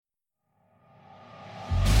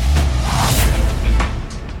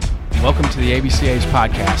Welcome to the ABCA's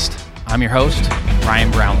podcast. I'm your host, Ryan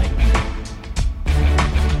Brownlee.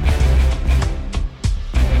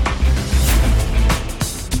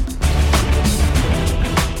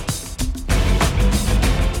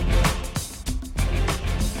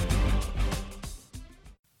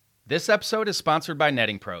 This episode is sponsored by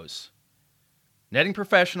Netting Pros. Netting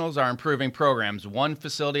professionals are improving programs one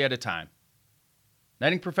facility at a time.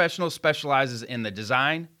 Netting Professionals specializes in the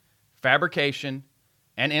design, fabrication,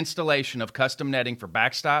 and installation of custom netting for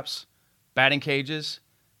backstops, batting cages,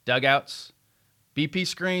 dugouts, BP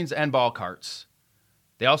screens, and ball carts.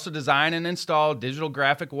 They also design and install digital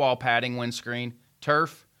graphic wall padding, windscreen,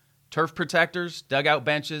 turf protectors, dugout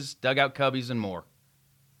benches, dugout cubbies, and more.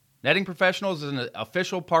 Netting Professionals is an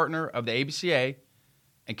official partner of the ABCA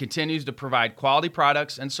and continues to provide quality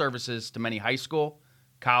products and services to many high school,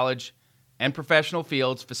 college, and professional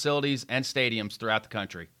fields, facilities, and stadiums throughout the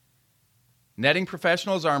country. Netting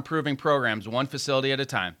Professionals are improving programs one facility at a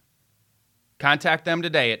time. Contact them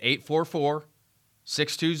today at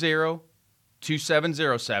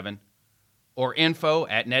 844-620-2707 or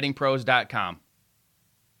info@nettingpros.com.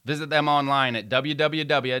 Visit them online at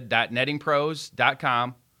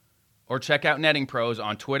www.nettingpros.com or check out Netting Pros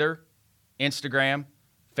on Twitter, Instagram,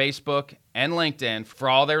 Facebook, and LinkedIn for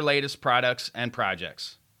all their latest products and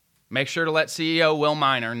projects. Make sure to let CEO Will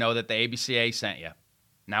Miner know that the ABCA sent you.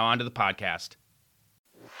 Now on to the podcast.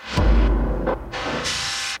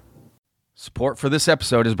 Support for this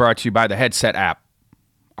episode is brought to you by the Headset app.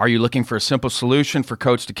 Are you looking for a simple solution for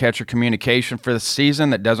coach-to-catcher communication for the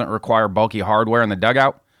season that doesn't require bulky hardware in the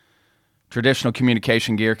dugout? Traditional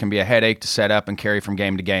communication gear can be a headache to set up and carry from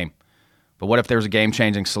game to game. But what if there's a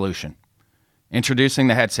game-changing solution? Introducing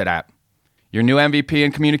the Headset app, your new MVP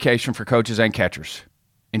in communication for coaches and catchers.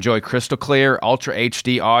 Enjoy crystal clear, Ultra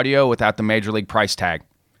HD audio without the major league price tag.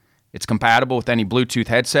 It's compatible with any Bluetooth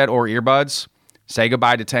headset or earbuds. Say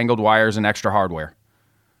goodbye to tangled wires and extra hardware.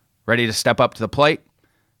 Ready to step up to the plate?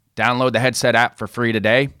 Download the Headset app for free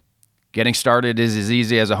today. Getting started is as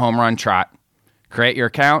easy as a home run trot. Create your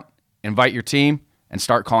account, invite your team, and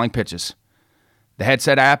start calling pitches. The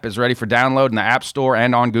Headset app is ready for download in the App Store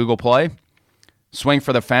and on Google Play. Swing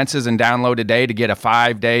for the fences and download today to get a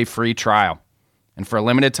 5-day free trial. And for a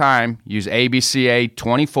limited time, use ABCA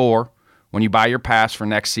 24 when you buy your pass for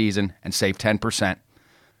next season and save 10%.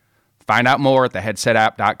 Find out more at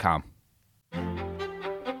theheadsetapp.com.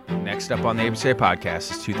 Next up on the ABCA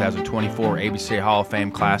podcast is 2024 ABCA Hall of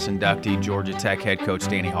Fame class inductee Georgia Tech head coach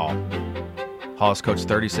Danny Hall. Hall has coached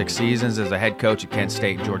 36 seasons as a head coach at Kent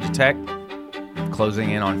State and Georgia Tech,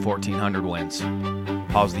 closing in on 1,400 wins.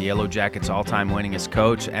 Hall's the Yellow Jackets' all-time winningest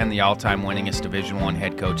coach and the all-time winningest Division I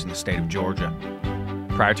head coach in the state of Georgia.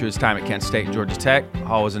 Prior to his time at Kent State and Georgia Tech,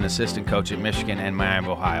 Hall was an assistant coach at Michigan and Miami,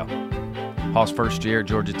 Ohio. Hall's first year at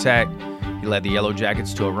Georgia Tech, he led the Yellow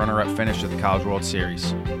Jackets to a runner-up finish at the College World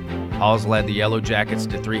Series. Hall has led the Yellow Jackets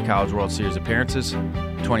to 3 College World Series appearances,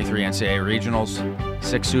 23 NCAA regionals,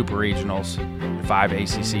 6 Super Regionals, and 5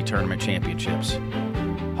 ACC tournament championships.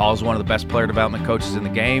 Hall is one of the best player development coaches in the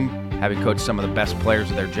game, having coached some of the best players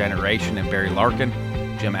of their generation in Barry Larkin,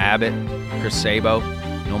 Jim Abbott, Chris Sabo,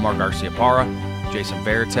 Nomar Garcia-Parra, Jason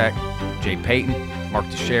Veritek, Jay Payton, Mark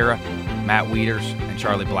Teixeira, Matt Wieters, and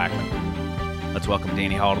Charlie Blackman. Let's welcome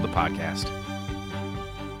Danny Hall to the podcast.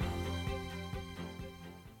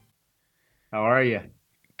 How are you?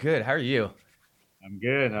 Good. How are you? I'm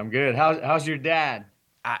good. How's your dad?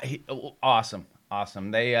 Awesome.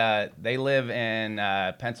 They live in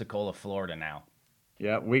Pensacola, Florida now.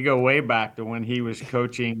 Yeah, we go way back to when he was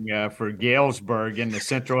coaching for Galesburg in the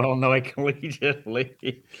Central Illinois Collegiate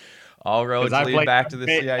League. All roads lead back to the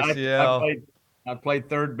CICL. I played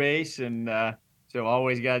third base, and so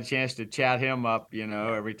always got a chance to chat him up,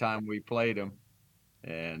 every time we played him.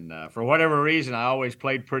 And for whatever reason, I always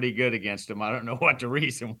played pretty good against him. I don't know what the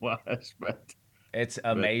reason was, but it's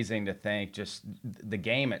amazing to think just the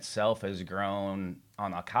game itself has grown on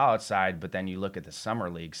the college side, but then you look at the summer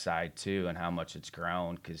league side too and how much it's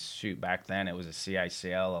grown because, shoot, back then it was a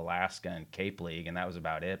CICL, Alaska, and Cape League, and that was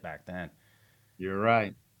about it back then. You're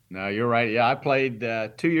right. No, you're right. Yeah, I played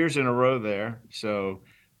 2 years in a row there. So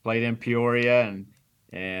played in Peoria and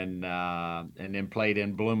then played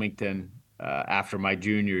in Bloomington after my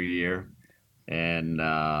junior year. And,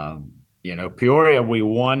 Peoria, we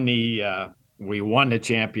won the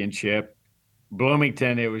championship.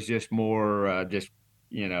 Bloomington, it was just more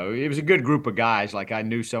it was a good group of guys. Like, I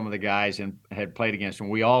knew some of the guys and had played against them.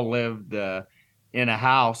 We all lived in a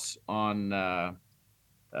house on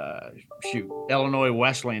Illinois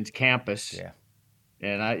Wesleyan's campus. Yeah.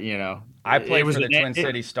 And I played for the Twin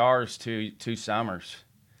City Stars two summers.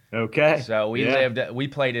 Okay. So Yeah. we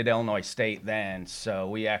played at Illinois State then, so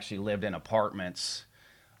we actually lived in apartments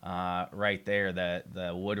right there,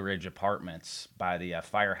 the Woodridge Apartments by the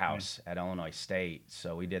firehouse at Illinois State.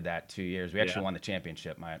 So we did that 2 years. We Yeah. actually won the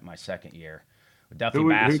championship my second year. Duffy Who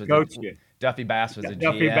Bass was the coached you? Duffy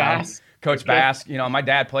GM. Bass. Coach Okay. Bass, my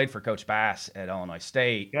dad played for Coach Bass at Illinois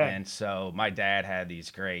State, Okay. and so my dad had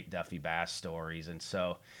these great Duffy Bass stories, and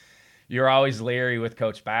so you're always leery with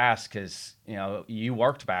Coach Bass because you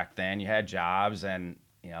worked back then, you had jobs, and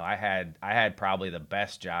I had probably the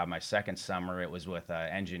best job. My second summer, it was with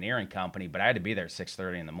an engineering company, but I had to be there at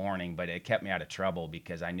 6:30 in the morning. But it kept me out of trouble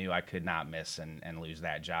because I knew I could not miss and lose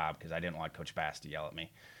that job because I didn't want Coach Bass to yell at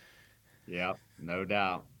me. Yeah, no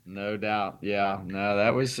doubt. No doubt. Yeah. No,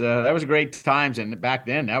 that was great times. And back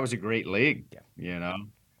then that was a great league, Yeah, you know.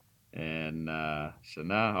 And so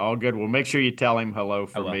no, all good. Well, make sure you tell him hello I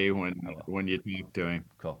for will. me I will. when you talk to him.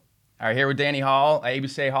 Cool. All right, here with Danny Hall,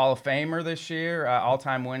 ABCA Hall of Famer this year,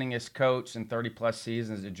 all-time winningest coach in 30 plus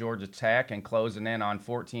seasons at Georgia Tech, and closing in on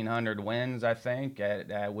 1,400 wins, I think,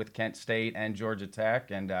 with Kent State and Georgia Tech,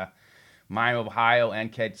 and Miami of Ohio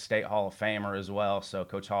and Kent State Hall of Famer as well. So,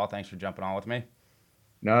 Coach Hall, thanks for jumping on with me.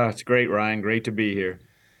 No, it's great, Ryan. Great to be here.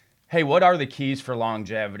 Hey, what are the keys for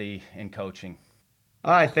longevity in coaching?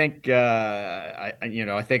 I think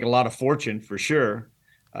I think a lot of fortune for sure.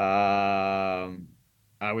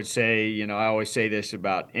 I would say, I always say this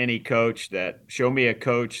about any coach, that show me a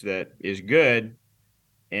coach that is good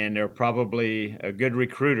and they're probably a good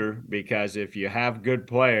recruiter, because if you have good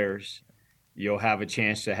players, you'll have a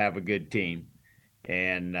chance to have a good team.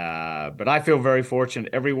 And but I feel very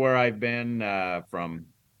fortunate everywhere I've been, from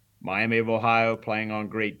Miami of Ohio, playing on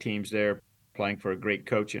great teams there, playing for a great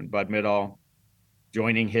coach in Bud Midall,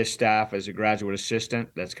 joining his staff as a graduate assistant.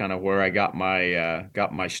 That's kind of where I got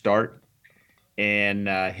my start. And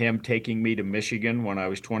him taking me to Michigan when I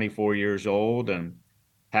was 24 years old, and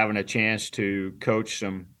having a chance to coach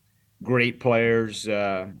some great players,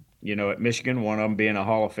 at Michigan, one of them being a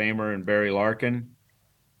Hall of Famer and Barry Larkin.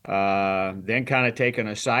 Then kind of taking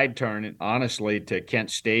a side turn, honestly, to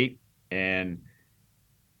Kent State. And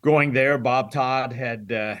going there, Bob Todd had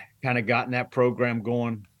kind of gotten that program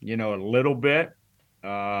going, a little bit.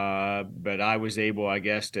 But I was able, I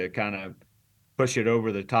guess, to kind of push it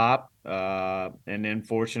over the top. And then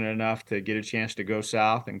fortunate enough to get a chance to go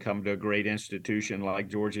south and come to a great institution like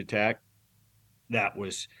Georgia Tech. That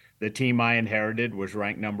was the team I inherited, was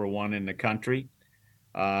ranked number one in the country.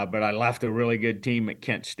 But I left a really good team at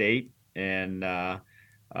Kent State, and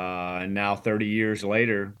now 30 years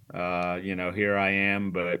later, here I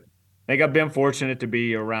am. But I think I've been fortunate to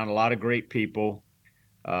be around a lot of great people,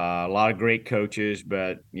 a lot of great coaches.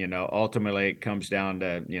 But ultimately, it comes down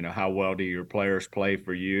to how well do your players play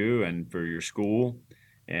for you and for your school,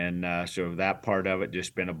 and so that part of it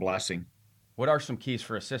just been a blessing. What are some keys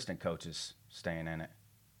for assistant coaches staying in it?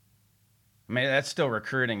 I mean, that's still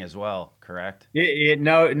recruiting as well, correct?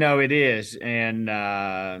 No, it is. And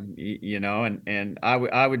and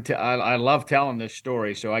I love telling this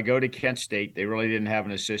story. So I go to Kent State. They really didn't have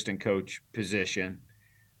an assistant coach position.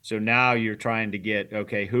 So now you're trying to get,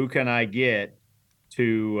 okay, who can I get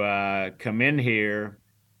to come in here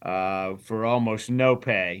for almost no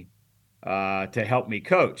pay, to help me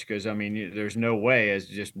coach? Because I mean, there's no way as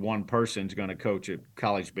just one person's going to coach a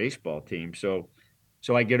college baseball team.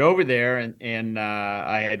 So I get over there, and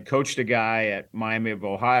I had coached a guy at Miami of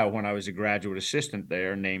Ohio when I was a graduate assistant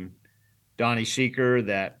there, named Donnie Seeker.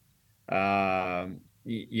 That I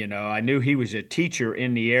knew he was a teacher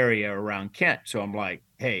in the area around Kent. So I'm like,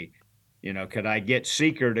 hey, could I get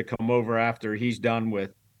Seeker to come over after he's done with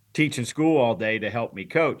teaching school all day to help me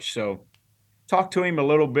coach? So talked to him a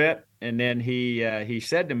little bit, and then he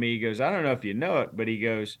said to me, he goes, I don't know if you know it, but he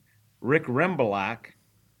goes, Rick Rimbalak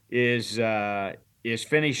is uh, is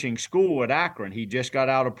finishing school at Akron. He just got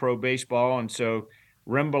out of pro baseball, and so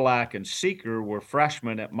Rimbalak and Seeker were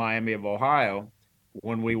freshmen at Miami of Ohio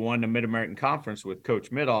when we won the Mid American Conference with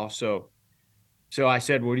Coach Middahl. So I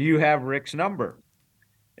said, "Well, do you have Rick's number?"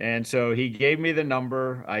 And so he gave me the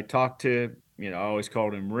number. I talked to, I always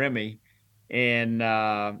called him Remy, and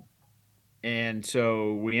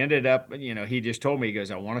so we ended up, he just told me, he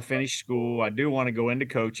goes, "I want to finish school. I do want to go into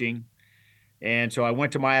coaching." And so I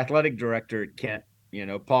went to my athletic director at Kent,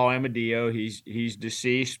 Paul Amadio. He's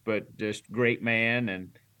deceased, but just great man.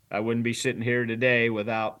 And I wouldn't be sitting here today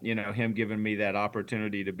without, him giving me that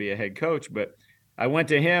opportunity to be a head coach. But I went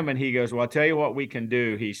to him, and he goes, "Well, I'll tell you what we can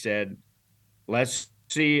do." He said, let's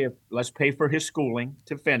pay for his schooling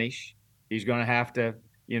to finish. He's going to have to,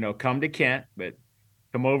 come to Kent, but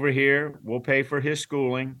come over here. We'll pay for his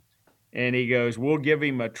schooling. and he goes, "We'll give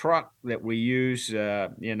him a truck that we use,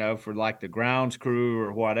 for like the grounds crew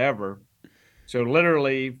or whatever." So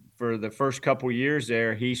literally for the first couple years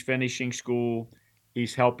there, he's finishing school,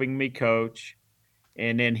 he's helping me coach,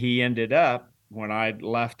 and then he ended up when I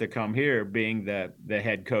left to come here being the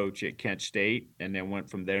head coach at Kent State, and then went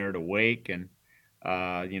from there to Wake, and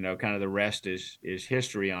kind of the rest is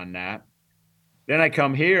history on that. Then I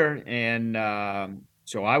come here, and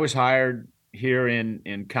so I was hired here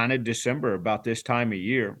in kind of December, about this time of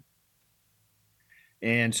year,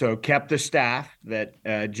 and so kept the staff that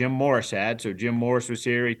Jim Morris had. So Jim Morris was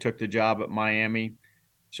here; he took the job at Miami,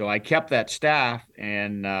 so I kept that staff,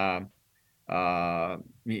 and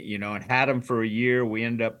and had him for a year. We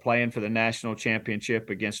ended up playing for the national championship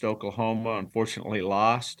against Oklahoma. Unfortunately,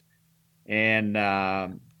 lost. And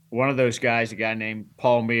one of those guys, a guy named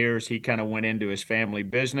Paul Mears, he kind of went into his family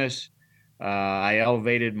business. I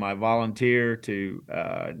elevated my volunteer to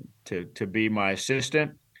be my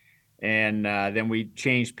assistant, and then we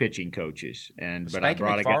changed pitching coaches. But I Spanky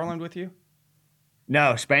brought a guy. McFarland with you?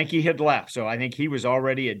 No, Spanky had left, so I think he was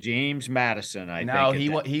already at James Madison. I No,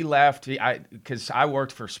 think at that. he left. Because I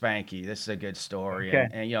worked for Spanky. This is a good story, Okay.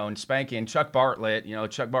 and Spanky and Chuck Bartlett.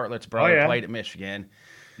 Chuck Bartlett's Oh brother yeah. played at Michigan.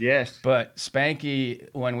 Yes. But Spanky,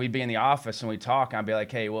 when we'd be in the office and we talk, I'd be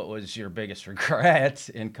like, "Hey, what was your biggest regret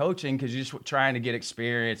in coaching? Because you're just trying to get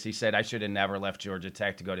experience." He said, "I should have never left Georgia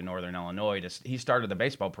Tech to go to Northern Illinois." He started the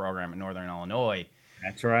baseball program at Northern Illinois,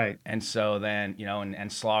 That's right. and so then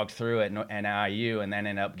and slogged through it at NIU, and then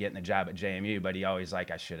ended up getting the job at JMU. But he always like,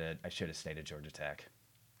 I should have stayed at Georgia Tech.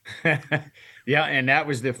 Yeah, and that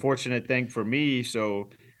was the fortunate thing for me. So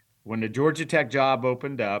when the Georgia Tech job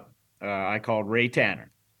opened up, I called Ray Tanner,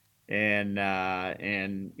 and I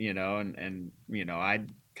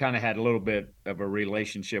kind of had a little bit of a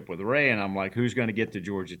relationship with Ray, and I'm like, who's going to get the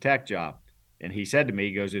Georgia Tech job? And he said to me,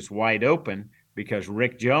 he goes, it's wide open because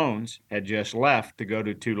Rick Jones had just left to go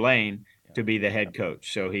to Tulane to be the head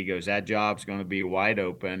coach. So he goes, that job's going to be wide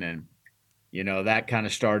open, and that kind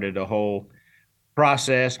of started a whole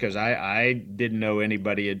process because I didn't know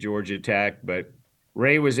anybody at Georgia Tech, but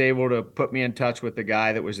Ray was able to put me in touch with the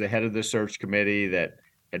guy that was the head of the search committee that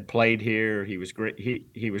had played here. He was great.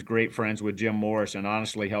 He was great friends with Jim Morris, and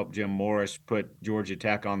honestly helped Jim Morris put Georgia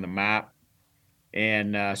Tech on the map.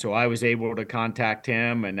 And so I was able to contact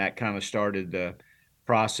him, and that kind of started the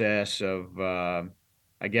process of,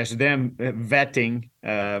 I guess, them vetting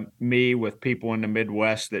me with people in the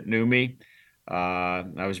Midwest that knew me.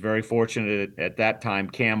 I was very fortunate at that time.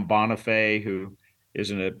 Cam Bonifay, who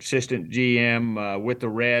is an assistant GM with the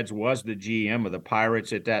Reds, was the GM of the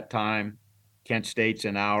Pirates at that time. Kent State's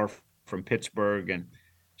an hour from Pittsburgh, and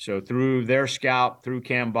so through their scout, through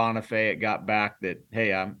Cam Bonifay, it got back that,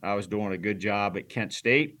 hey, I was doing a good job at Kent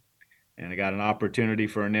State, and I got an opportunity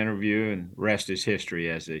for an interview, and rest is history,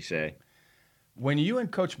 as they say. When you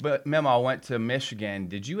and Coach Memo went to Michigan,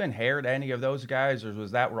 did you inherit any of those guys, or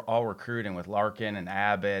was that all recruiting with Larkin and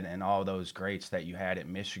Abbott and all those greats that you had at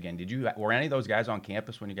Michigan? Were any of those guys on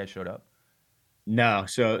campus when you guys showed up? No,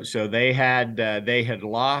 so they had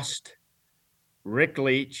lost Rick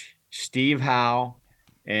Leach, Steve Howe,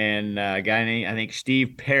 and a guy named, I think,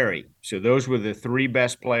 Steve Perry. So those were the three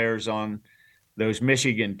best players on those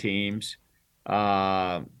Michigan teams.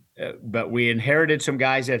 But we inherited some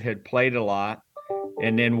guys that had played a lot.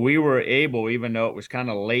 And then we were able, even though it was kind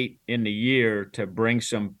of late in the year, to bring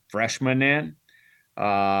some freshmen in.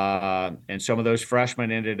 And some of those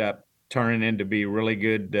freshmen ended up turning into be really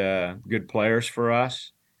good players for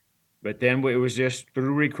us. But then it was just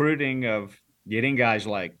through recruiting of getting guys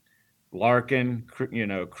like Larkin,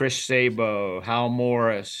 Chris Sabo, Hal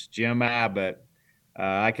Morris, Jim Abbott.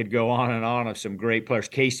 I could go on and on of some great players.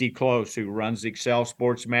 Casey Close, who runs Excel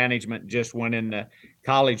Sports Management, just went in the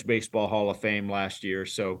College Baseball Hall of Fame last year.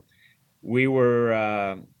 So we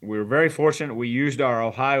were very fortunate. We used our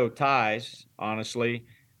Ohio ties, honestly,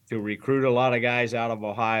 to recruit a lot of guys out of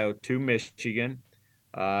Ohio to Michigan.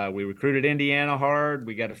 We recruited Indiana hard.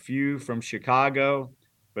 We got a few from Chicago,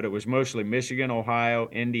 but it was mostly Michigan, Ohio,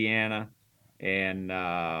 Indiana, and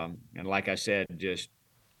like I said, just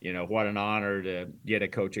what an honor to get to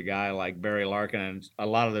coach a guy like Barry Larkin and a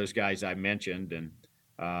lot of those guys I mentioned, and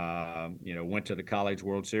went to the College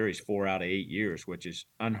World Series 4 out of 8 years, which is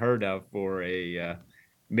unheard of for a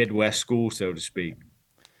Midwest school, so to speak.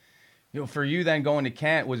 For you then going to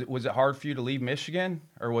Kent, was it hard for you to leave Michigan,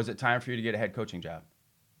 or was it time for you to get a head coaching job?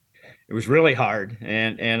 It was really hard,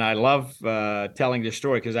 and I love telling this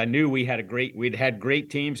story because I knew we'd had great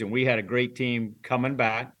teams, and we had a great team coming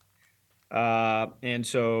back. And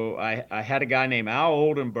so I had a guy named Al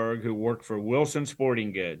Oldenburg who worked for Wilson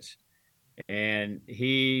Sporting Goods, and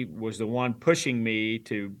he was the one pushing me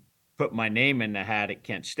to put my name in the hat at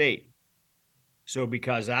Kent State. So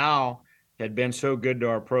because Al had been so good to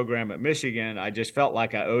our program at Michigan, I just felt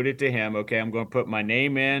like I owed it to him. Okay, I'm going to put my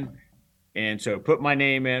name in. And so put my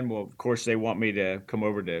name in. Well, of course, they want me to come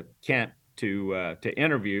over to Kent to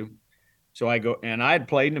interview. So I go, and I had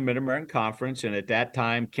played in the Mid American Conference, and at that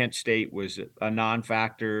time, Kent State was a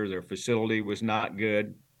non-factor. Their facility was not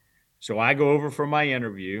good. So I go over for my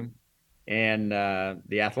interview, and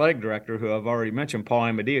the athletic director, who I've already mentioned, Paul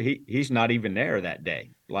Amadeo, he's not even there that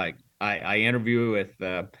day. Like I interview with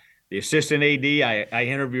the assistant AD, I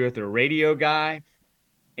interview with the radio guy,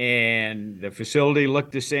 and the facility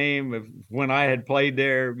looked the same of when I had played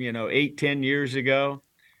there, 8, 10 years ago.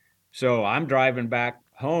 So I'm driving back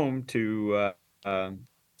home to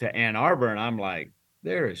Ann Arbor, and I'm like,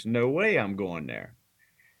 there is no way I'm going there.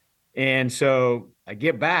 And so I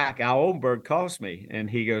get back, Al Oldenburg calls me, and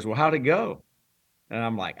he goes, well, how'd it go? And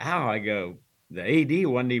I'm like, how? I go, the AD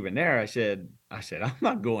wasn't even there. I said, I'm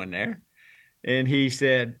not going there. And he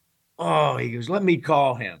said, oh, he goes, let me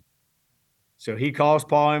call him. So he calls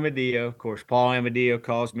Paul Amadeo. Of course, Paul Amadeo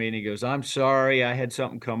calls me and he goes, I'm sorry, I had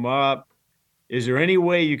something come up. Is there any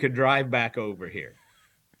way you could drive back over here?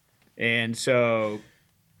 And so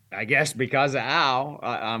I guess because of Al,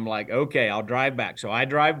 I'm like, okay, I'll drive back. So I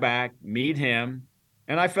drive back, meet him,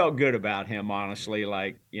 and I felt good about him, honestly.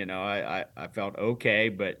 Like, I felt okay,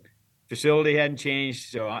 but facility hadn't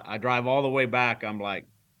changed. So I drive all the way back. I'm like,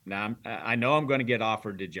 now I know I'm going to get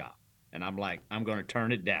offered the job. And I'm like, I'm going to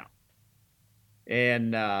turn it down.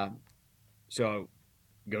 And so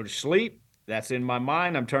go to sleep. That's in my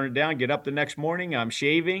mind. I'm turning it down, get up the next morning. I'm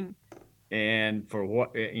shaving. And for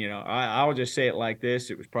what, I'll just say it like this.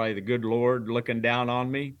 It was probably the good Lord looking down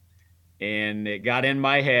on me. And it got in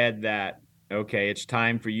my head that, okay, it's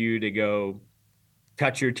time for you to go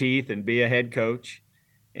cut your teeth and be a head coach.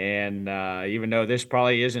 And even though this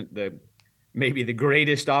probably isn't maybe the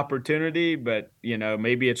greatest opportunity, but,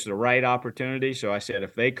 maybe it's the right opportunity. So I said,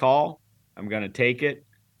 if they call, I'm going to take it.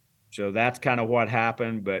 So that's kind of what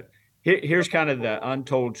happened. But here's kind of the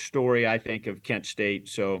untold story, I think, of Kent State.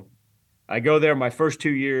 So I go there my first 2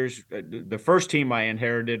 years. The first team I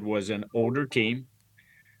inherited was an older team.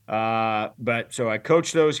 But so I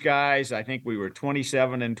coached those guys. I think we were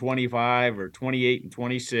 27 and 25 or 28 and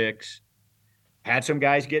 26. Had some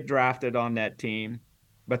guys get drafted on that team,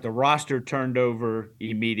 but the roster turned over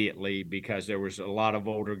immediately because there was a lot of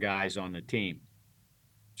older guys on the team.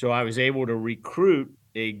 So I was able to recruit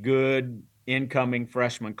a good incoming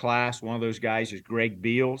freshman class. One of those guys is Greg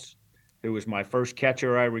Beals, who was my first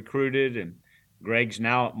catcher I recruited. And Greg's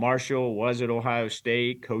now at Marshall, was at Ohio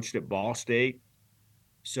State, coached at Ball State.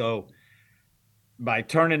 So by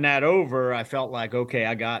turning that over, I felt like, okay,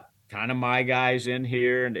 I got kind of my guys in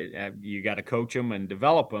here, and you got to coach them and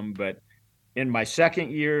develop them. But in my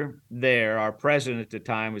second year there, our president at the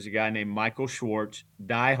time was a guy named Michael Schwartz,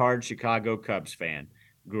 diehard Chicago Cubs fan.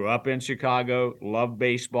 Grew up in Chicago, loved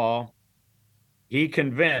baseball. He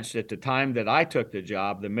convinced at the time that I took the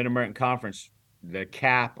job, the Mid American Conference, the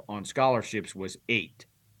cap on scholarships was 8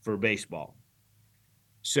 for baseball.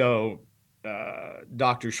 So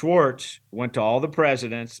Dr. Schwartz went to all the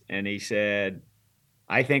presidents and he said,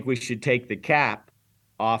 I think we should take the cap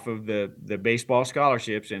off of the baseball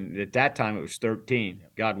scholarships. And at that time it was 13.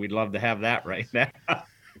 God, we'd love to have that right now.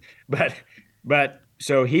 but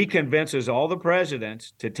so he convinces all the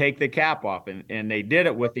presidents to take the cap off. And they did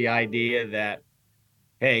it with the idea that,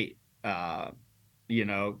 hey,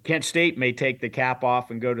 Kent State may take the cap off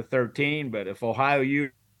and go to 13, but if Ohio U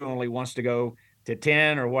only wants to go to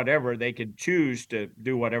 10 or whatever, they could choose to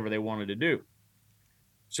do whatever they wanted to do.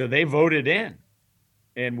 So they voted in.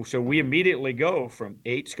 And so we immediately go from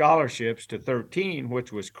 8 scholarships to 13,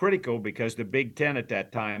 which was critical because the Big Ten at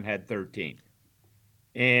that time had 13.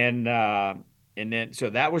 And then, so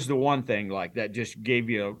that was the one thing, like that just gave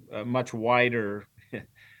you a much wider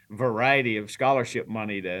variety of scholarship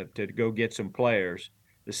money to go get some players.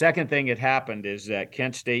 The second thing that happened is that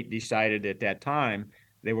Kent State decided at that time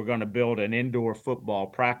they were going to build an indoor football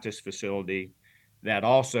practice facility that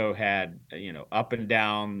also had, up and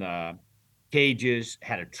down cages,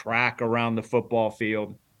 had a track around the football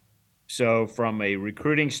field. So from a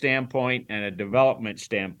recruiting standpoint and a development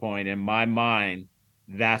standpoint, in my mind,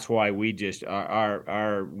 that's why we just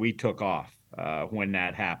we took off when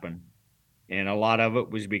that happened. And a lot of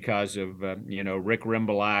it was because of Rick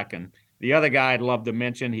Rimbalak, and the other guy I'd love to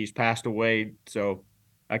mention, he's passed away. So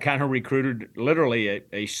I kind of recruited literally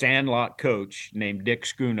a Sandlot coach named Dick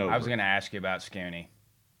Schoonover. I was going to ask you about Scooney.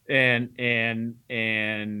 And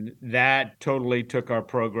that totally took our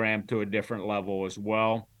program to a different level as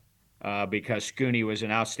well. because Scooney was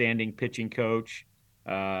an outstanding pitching coach.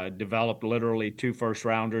 Developed literally two first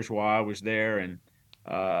rounders while I was there, and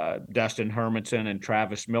Dustin Hermanson and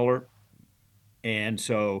Travis Miller. And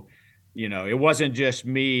so, it wasn't just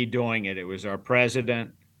me doing it. It was our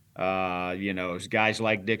president. It was guys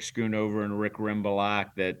like Dick Schoonover and Rick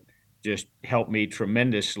Rimbalak that just helped me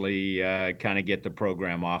tremendously kind of get the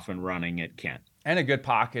program off and running at Kent. And a good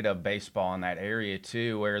pocket of baseball in that area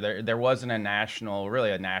too, where there wasn't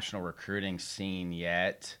really a national recruiting scene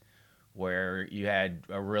yet, where you had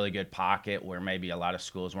a really good pocket where maybe a lot of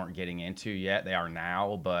schools weren't getting into yet. They are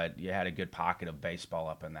now, but you had a good pocket of baseball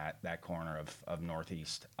up in that corner of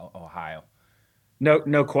Northeast Ohio.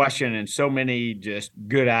 No question. And so many just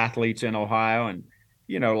good athletes in Ohio. And,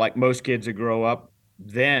 like most kids that grow up,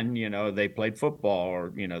 then, they played football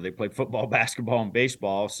or, they played football, basketball, and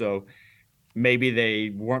baseball. So maybe they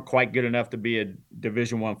weren't quite good enough to be a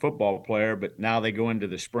Division I football player, but now they go into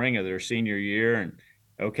the spring of their senior year and,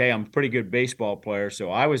 okay, I'm a pretty good baseball player.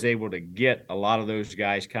 So I was able to get a lot of those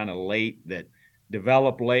guys kind of late that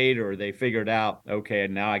developed late, or they figured out, okay,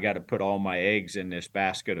 now I got to put all my eggs in this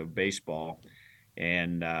basket of baseball.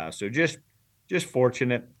 And so just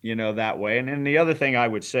fortunate, that way. And then the other thing I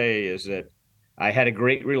would say is that I had a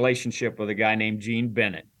great relationship with a guy named Gene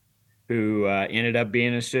Bennett, who ended up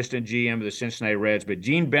being assistant GM of the Cincinnati Reds. But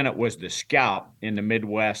Gene Bennett was the scout in the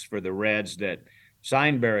Midwest for the Reds that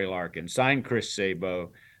signed Barry Larkin, signed Chris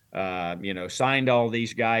Sabo, signed all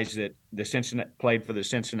these guys that played for the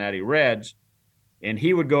Cincinnati Reds. And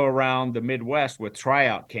he would go around the Midwest with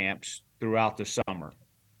tryout camps throughout the summer.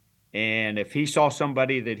 And if he saw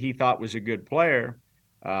somebody that he thought was a good player,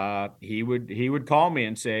 he would call me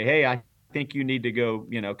and say, "Hey, I think you need to go,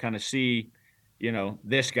 kind of see,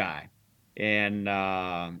 this guy." And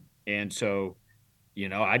so,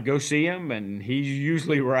 I'd go see him, and he's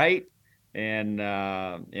usually right. And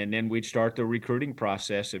then we'd start the recruiting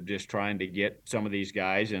process of just trying to get some of these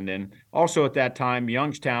guys. And then also at that time,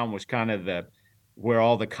 Youngstown was kind of where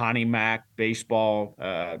all the Connie Mack baseball,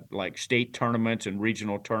 like state tournaments and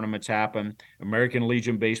regional tournaments happen. American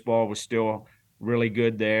Legion baseball was still really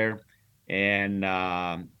good there. And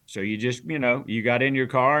so you just, you got in your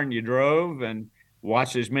car and you drove and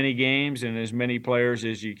watched as many games and as many players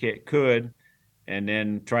as you could, and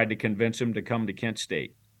then tried to convince them to come to Kent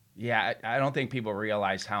State. Yeah, I don't think people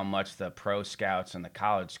realize how much the pro scouts and the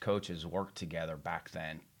college coaches worked together back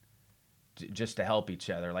then, just to help each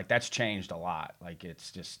other. Like that's changed a lot. Like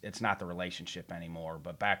it's not the relationship anymore.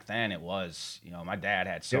 But back then it was. My dad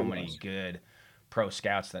had so many good pro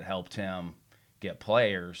scouts that helped him get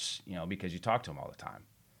players. Because you talk to him all the time.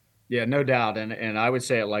 Yeah, no doubt. And I would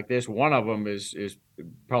say it like this. One of them is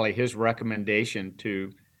probably his recommendation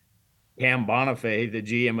to Cam Bonifay, the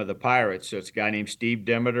GM of the Pirates. So it's a guy named Steve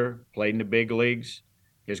Demeter, played in the big leagues.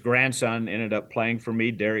 His grandson ended up playing for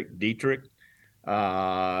me, Derek Dietrich.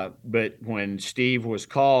 But when Steve was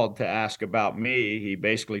called to ask about me, he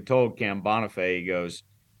basically told Cam Bonifay, he goes,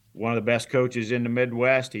 one of the best coaches in the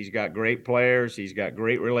Midwest. He's got great players. He's got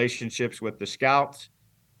great relationships with the scouts.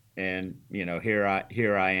 And, here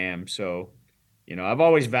I am. So, I've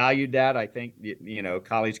always valued that. I think,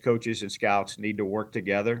 college coaches and scouts need to work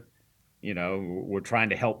together. We're trying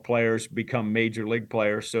to help players become major league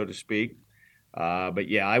players, so to speak. But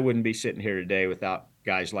yeah, I wouldn't be sitting here today without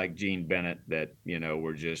guys like Gene Bennett that,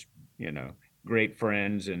 were just, great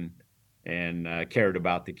friends and cared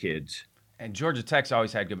about the kids. And Georgia Tech's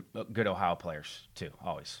always had good Ohio players too.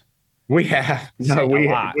 Always. We have A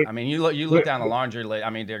lot. I mean, you look down the laundry list. I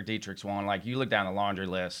mean, Derek Dietrich's one. Like you look down the laundry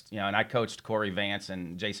list, and I coached Corey Vance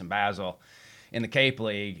and Jason Basil in the Cape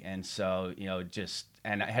League, and so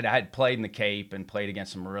and I had played in the Cape and played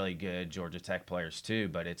against some really good Georgia Tech players too.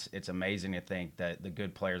 But it's amazing to think that the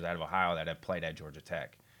good players out of Ohio that have played at Georgia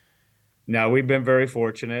Tech. No, we've been very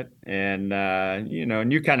fortunate, and and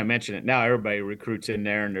you kind of mentioned it. Now everybody recruits in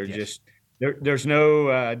there, and they're Yes. just there's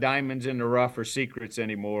no diamonds in the rough or secrets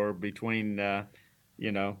anymore between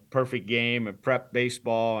perfect game and prep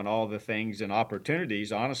baseball and all the things and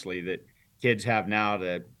opportunities, honestly, that kids have now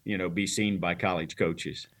to be seen by college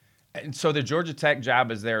coaches. And so the Georgia Tech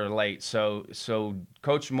job is there late. So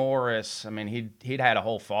Coach Morris, I mean, he'd had a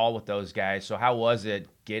whole fall with those guys. So how was it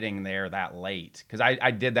getting there that late? Because I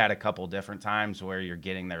did that a couple different times where you're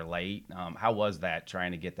getting there late. How was that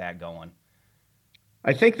trying to get that going?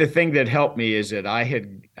 I think the thing that helped me is that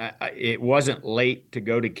it wasn't late to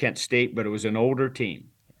go to Kent State, but it was an older team.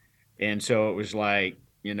 And so it was like,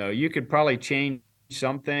 you could probably change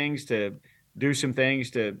some things to do some things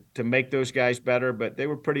to make those guys better, but they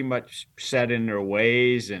were pretty much set in their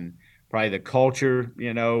ways, and probably the culture,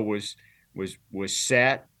 was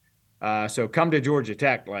set. So come to Georgia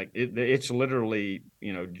Tech, like it's literally,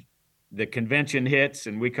 the convention hits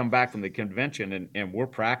and we come back from the convention and we're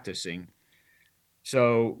practicing.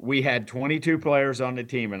 So we had 22 players on the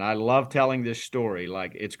team, and I love telling this story.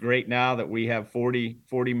 Like it's great now that we have 40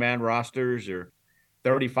 man rosters or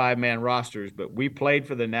 35-man rosters, but we played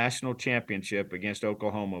for the national championship against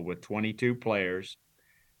Oklahoma with 22 players.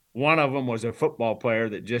 One of them was a football player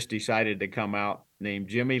that just decided to come out named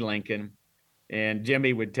Jimmy Lincoln. And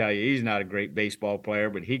Jimmy would tell you he's not a great baseball player,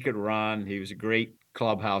 but he could run. He was a great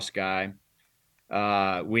clubhouse guy.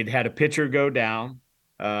 We'd had a pitcher go down.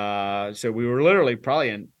 So we were literally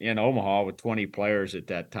probably in Omaha with 20 players at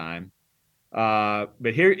that time.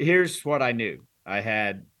 But here's what I knew. I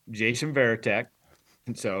had Jason Veritek,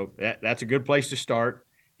 and so that's a good place to start.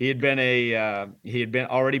 He had been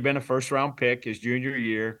already been a first round pick his junior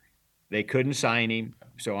year. They couldn't sign him,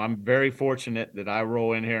 so I'm very fortunate that I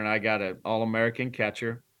roll in here and I got an All American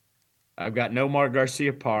catcher. I've got Nomar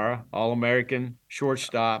Garcia Parra, All American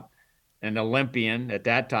shortstop, an Olympian at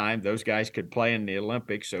that time. Those guys could play in the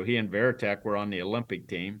Olympics, so he and Veritek were on the Olympic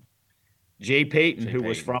team. Jay Payton, Jay who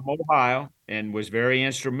was Payton. from Ohio and was very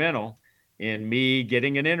instrumental in me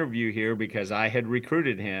getting an interview here because I had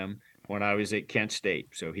recruited him when I was at Kent State.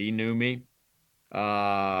 So he knew me.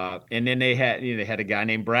 And then they had a guy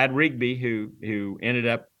named Brad Rigby who ended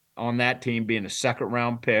up on that team being a second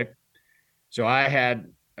round pick. So I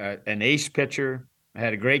had an ace pitcher, I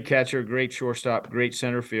had a great catcher, great shortstop, great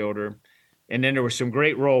center fielder, and then there were some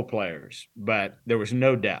great role players, but there was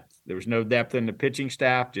no depth. There was no depth in the pitching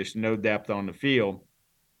staff, just no depth on the field.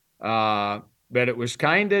 But it was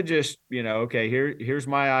kind of just, okay, here's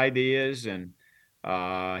my ideas, and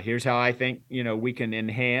here's how I think, we can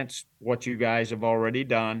enhance what you guys have already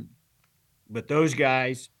done. But those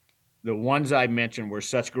guys, the ones I mentioned, were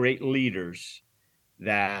such great leaders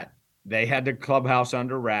that they had the clubhouse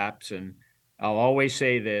under wraps. And I'll always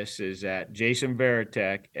say this is that Jason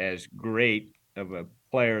Veritek, as great of a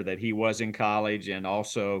player that he was in college and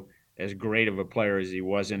also as great of a player as he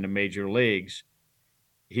was in the major leagues,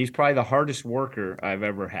 he's probably the hardest worker I've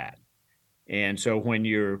ever had. And so when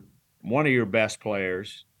you're one of your best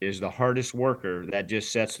players is the hardest worker, that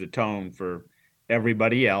just sets the tone for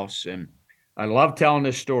everybody else. And I love telling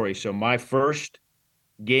this story. So my first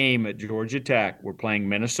game at Georgia Tech, we're playing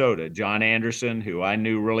Minnesota. John Anderson, who I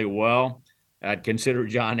knew really well, I'd consider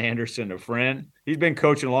John Anderson a friend. He's been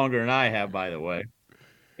coaching longer than I have, by the way.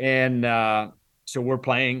 And so we're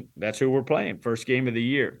playing. That's who we're playing. First game of the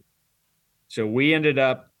year. So we ended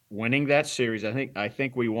up winning that series. I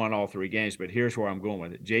think we won all three games. But here's where I'm going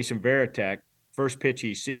with it. Jason Veritek, first pitch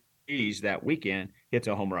he sees that weekend, hits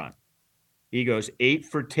a home run. He goes 8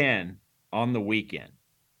 for 10 on the weekend.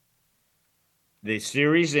 The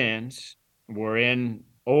series ends. We're in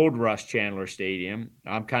old Russ Chandler Stadium.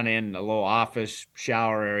 I'm kind of in a little office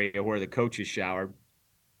shower area where the coaches showered.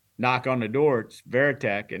 Knock on the door. It's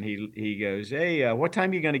Veritek, and he goes, "Hey, what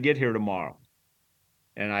time are you going to get here tomorrow?"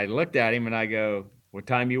 And I looked at him and I go, "What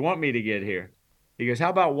time you want me to get here?" He goes, "How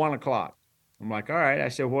about 1 o'clock?" I'm like, "All right." I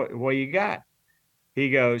said, "What you got?" He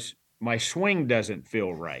goes, "My swing doesn't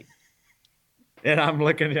feel right." And I'm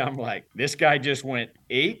looking, I'm like, this guy just went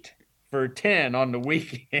 8 for 10 on the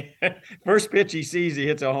weekend. First pitch he sees, he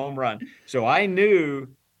hits a home run. So I knew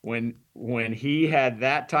when he had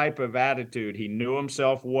that type of attitude, he knew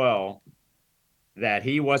himself well, that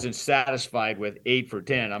he wasn't satisfied with 8 for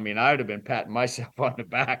 10. I mean, I would have been patting myself on the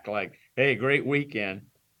back like, hey, great weekend.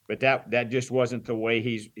 But that just wasn't the way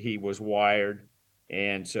he was wired.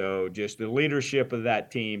 And so just the leadership of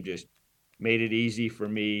that team just made it easy for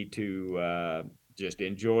me to just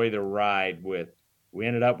enjoy the ride with. We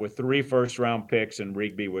ended up with 3 first-round picks, and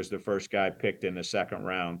Rigby was the first guy picked in the second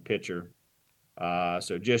round, pitcher.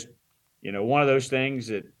 So just, one of those things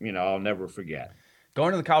that, I'll never forget.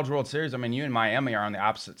 Going to the College World Series, I mean, you and Miami are on the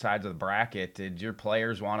opposite sides of the bracket. Did your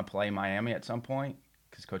players want to play Miami at some point?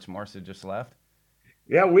 Because Coach Morris had just left.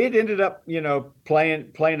 Yeah, we had ended up,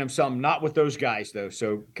 playing them some, not with those guys though.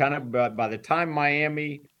 So kind of by the time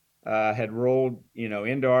Miami had rolled,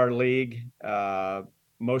 into our league,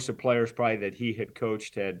 most of the players probably that he had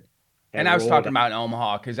coached had And I was rolled. talking about in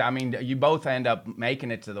Omaha because, I mean, you both end up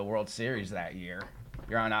making it to the World Series that year.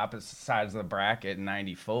 You're on opposite sides of the bracket in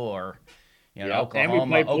 '94. Yeah, and we Oklahoma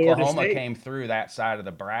played Florida Oklahoma State. came through that side of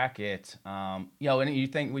the bracket. And you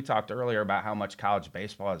think we talked earlier about how much college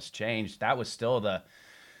baseball has changed. That was still the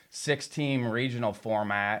 6-team regional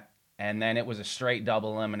format, and then it was a straight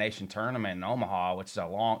double elimination tournament in Omaha, which is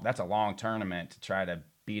that's a long tournament to try to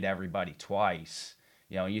beat everybody twice.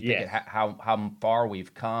 You think Yes. how far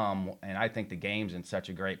we've come, and I think the game's in such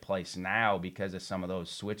a great place now because of some of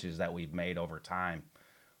those switches that we've made over time.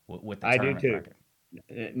 with the I do tournament too.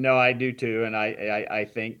 bracket. No, I do too, and I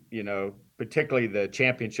think particularly the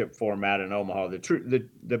championship format in Omaha,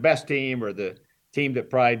 the best team or the team that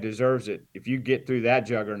probably deserves it. If you get through that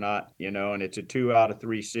juggernaut, and it's a 2 out of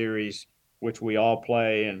 3 series, which we all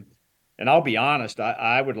play, and I'll be honest,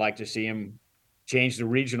 I would like to see him change the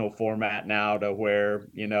regional format now to where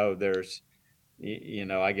there's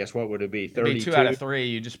I guess what would it be, It'd be two out 32? of three.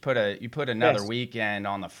 You put another Yes, weekend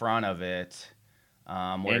on the front of it, where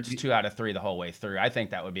and it's 2 out of 3 the whole way through. I think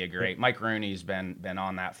that would be a great. Mike Rooney's been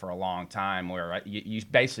on that for a long time, where you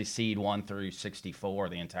basically seed 1 through 64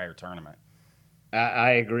 the entire tournament.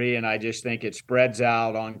 I agree, and I just think it spreads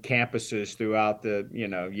out on campuses throughout the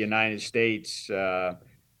United States.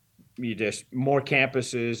 You just more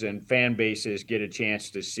campuses and fan bases get a chance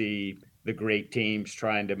to see the great teams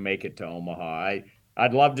trying to make it to Omaha.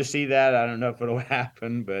 I'd love to see that. I don't know if it'll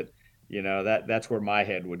happen, but that's where my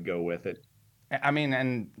head would go with it. I mean,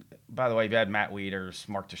 and by the way, you've had Matt Wieters,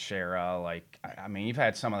 Mark Teixeira. Like, I mean, you've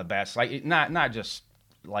had some of the best. Like, not just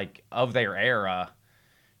like of their era.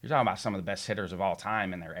 You're talking about some of the best hitters of all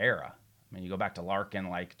time in their era. I mean, you go back to Larkin,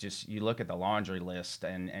 like just you look at the laundry list,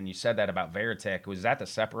 and you said that about Veritek. Was that the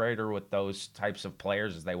separator with those types of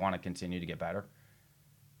players as they want to continue to get better?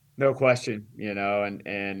 No question,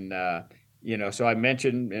 so I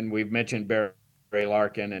mentioned, and we've mentioned Barry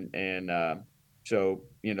Larkin, and so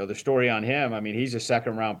the story on him. I mean, he's a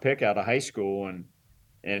second round pick out of high school,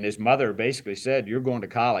 and his mother basically said, "You're going to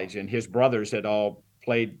college," and his brothers had all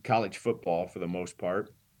played college football for the most part.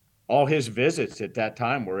 All his visits at that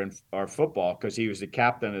time were in our football because he was the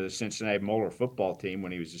captain of the Cincinnati Moeller football team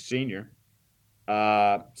when he was a senior.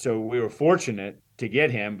 So we were fortunate to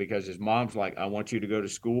get him because his mom's like, "I want you to go to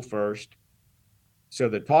school first." So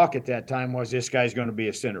the talk at that time was this guy's going to be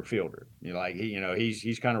a center fielder.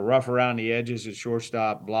 He's kind of rough around the edges at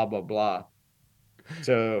shortstop, blah blah blah.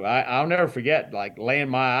 So I'll never forget like laying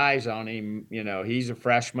my eyes on him. He's a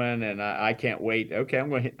freshman, and I can't wait. Okay,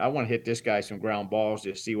 I want to hit this guy some ground balls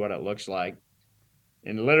to see what it looks like.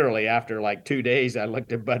 And literally after like 2 days, I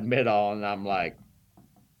looked at Bud Midall and I'm like,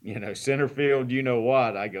 center field, you know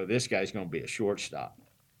what? I go, this guy's going to be a shortstop,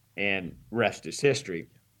 and rest is history.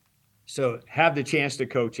 So have the chance to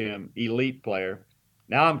coach him, elite player.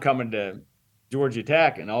 Now I'm coming to Georgia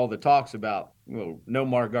Tech and all the talks about,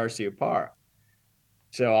 Nomar Garcia-Parra.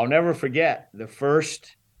 So I'll never forget the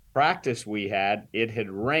first practice we had, it had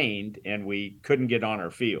rained and we couldn't get on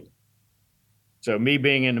our field. So me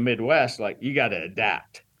being in the Midwest, like you got to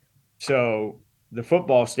adapt. So the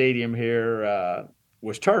football stadium here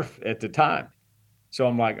was turf at the time. So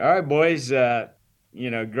I'm like, all right, boys,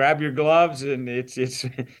 grab your gloves, and it's it's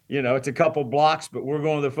a couple blocks, but we're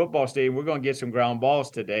going to the football stadium. We're going to get some ground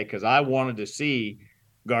balls today because I wanted to see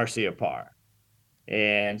Garcia Parr.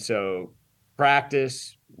 And so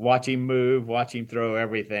practice, watch him move, watch him throw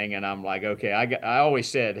everything, and I'm like, okay, I always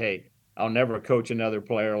said, hey, I'll never coach another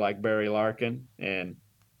player like Barry Larkin, and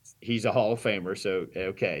he's a Hall of Famer. So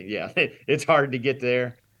okay, yeah, it's hard to get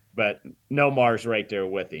there, but Nomar's right there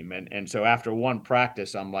with him. And so after one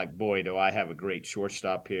practice, I'm like, boy, do I have a great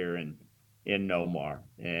shortstop here in Nomar.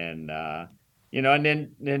 And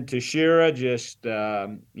then Tashira just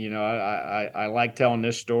I like telling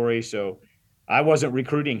this story. So I wasn't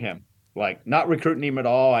recruiting him, like not recruiting him at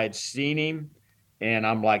all. I had seen him, and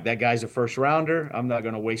I'm like, that guy's a first rounder. I'm not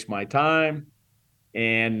going to waste my time.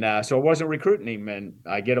 And so I wasn't recruiting him. And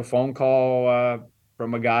I get a phone call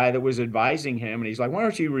from a guy that was advising him. And he's like, why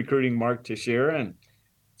aren't you recruiting Mark Teixeira? And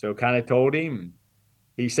so kind of told him.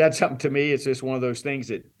 He said something to me. It's just one of those things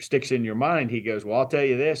that sticks in your mind. He goes, well, I'll tell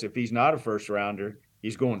you this. If he's not a first rounder,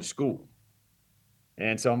 he's going to school.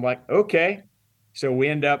 And so I'm like, okay. So we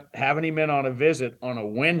end up having him in on a visit on a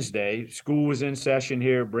Wednesday. School was in session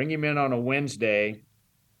here. Bring him in on a Wednesday.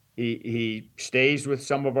 He stays with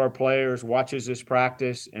some of our players, watches this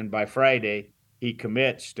practice, and by Friday he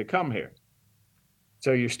commits to come here.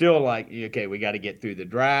 So you're still like, okay, we got to get through the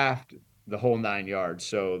draft, the whole 9 yards.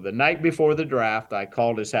 So the night before the draft, I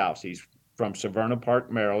called his house. He's from Severna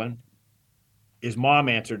Park, Maryland. His mom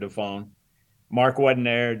answered the phone. Mark wasn't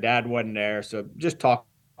there, Dad wasn't there, so just talked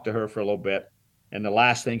to her for a little bit. And the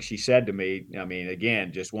last thing she said to me, I mean,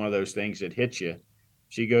 again, just one of those things that hits you.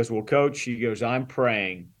 She goes, well, Coach, she goes, I'm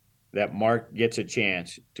praying that Mark gets a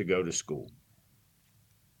chance to go to school.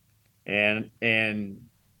 And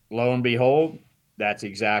lo and behold, that's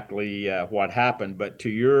exactly what happened. But to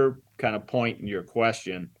your kind of point in your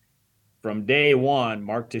question, from day one,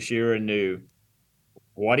 Mark Teixeira knew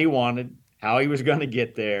what he wanted, how he was going to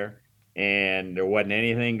get there, and there wasn't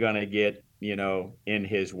anything going to get in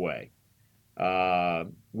his way.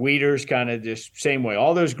 Wieters kind of just same way.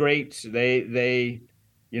 All those greats, they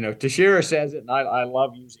Tashira says it, and I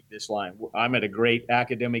love using this line. I'm at a great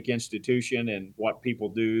academic institution, and what people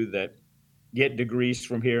do that get degrees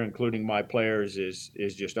from here, including my players, is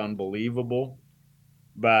just unbelievable.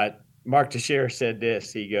 But Mark Teixeira said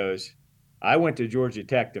this. He goes, "I went to Georgia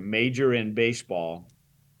Tech to major in baseball."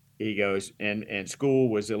 He goes, and school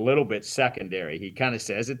was a little bit secondary. He kind of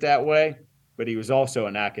says it that way, but he was also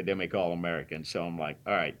an academic All-American. So I'm like,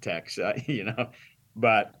 all right, Tex,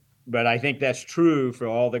 but but I think that's true for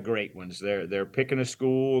all the great ones. They're picking a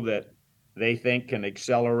school that they think can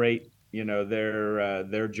accelerate,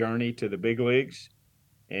 their journey to the big leagues.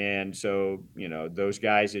 And so, those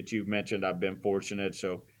guys that you've mentioned, I've been fortunate.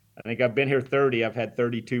 So I think I've been here 30. I've had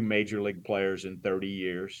 32 major league players in 30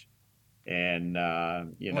 years. And,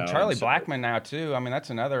 Well, and Charlie so Blackman now too. I mean,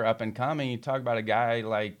 that's another up and coming. You talk about a guy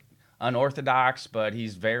like unorthodox, but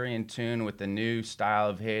he's very in tune with the new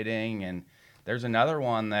style of hitting. And there's another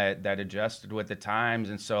one that adjusted with the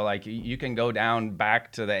times. And so like you can go down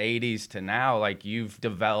back to the '80s to now. Like you've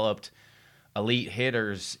developed elite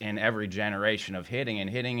hitters in every generation of hitting,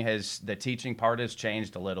 and hitting has the teaching part has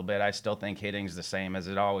changed a little bit. I still think hitting's the same as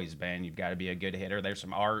it always been. You've got to be a good hitter. There's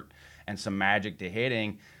some art and some magic to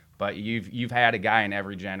hitting, but you've had a guy in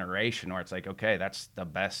every generation where it's like, okay, that's the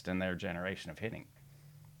best in their generation of hitting.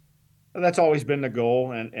 that's always been the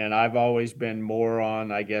goal. And I've always been more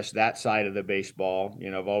on, I guess, that side of the baseball.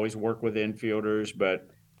 I've always worked with infielders, but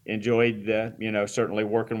enjoyed certainly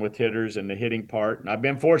working with hitters and the hitting part. And I've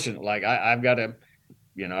been fortunate. Like I've got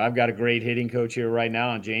a great hitting coach here right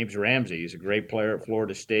now, and James Ramsey. He's a great player at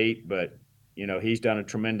Florida State, but he's done a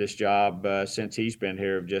tremendous job since he's been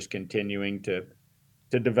here of just continuing to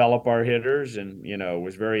develop our hitters, and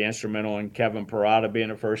was very instrumental in Kevin Parada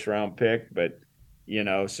being a first round pick. But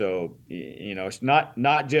so it's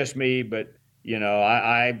not just me, but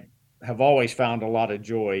I have always found a lot of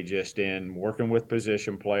joy just in working with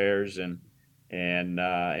position players,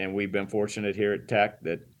 and we've been fortunate here at Tech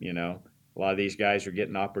that a lot of these guys are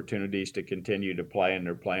getting opportunities to continue to play, and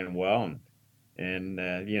they're playing well.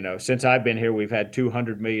 And since I've been here, we've had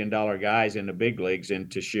 $200 million guys in the big leagues in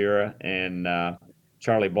Tashira and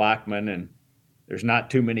Charlie Blackman, and there's not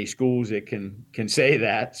too many schools that can say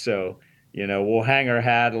that. So we'll hang our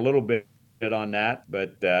hat a little bit on that.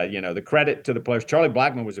 But the credit to the players. Charlie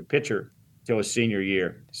Blackman was a pitcher till his senior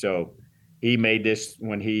year, so he made this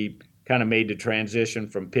when he kind of made the transition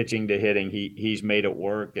from pitching to hitting. He's made it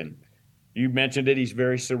work, and you mentioned it. He's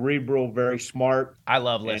very cerebral, very smart, I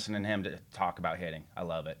love and listening to him to talk about hitting. I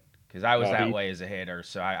love it because I was oh, that way as a hitter,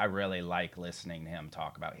 so I really like listening to him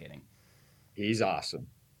talk about hitting. he's awesome.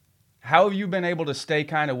 How have you been able to stay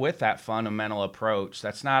kind of with that fundamental approach?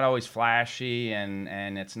 That's not always flashy and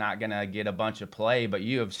it's not going to get a bunch of play, but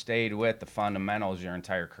you have stayed with the fundamentals your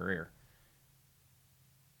entire career.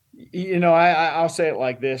 I'll say it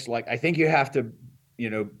like this: like I think you have to,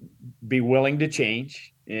 be willing to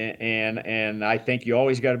change, and I think you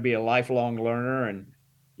always got to be a lifelong learner. And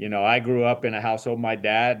I grew up in a household. My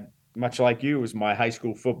dad, much like you, was my high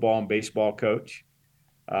school football and baseball coach.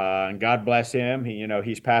 And God bless him.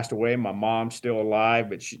 He's passed away. My mom's still alive,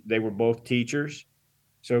 but they were both teachers.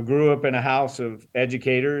 So grew up in a house of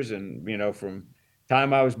educators, and from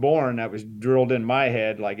time I was born, that was drilled in my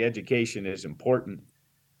head like education is important.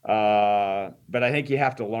 But I think you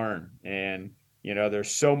have to learn, and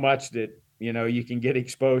there's so much that you can get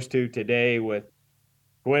exposed to today with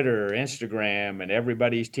Twitter, Instagram, and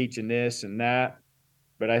everybody's teaching this and that.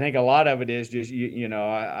 But I think a lot of it is just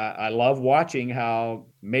I love watching how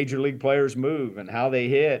major league players move and how they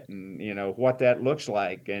hit, and what that looks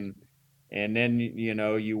like, and then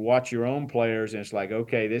you watch your own players, and it's like,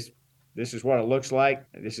 okay, this is what it looks like.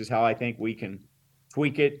 This is how I think we can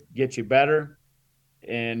tweak it, get you better.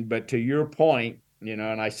 And but to your point,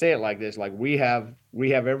 and I say it like this: like we have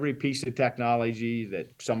every piece of technology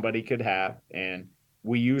that somebody could have, and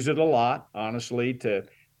we use it a lot, honestly, to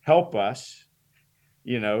help us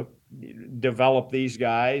you know, develop these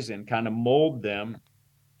guys and kind of mold them.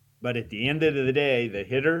 But at the end of the day, the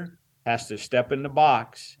hitter has to step in the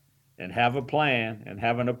box and have a plan and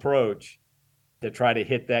have an approach to try to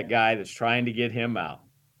hit that guy that's trying to get him out.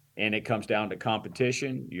 And it comes down to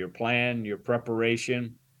competition, your plan, your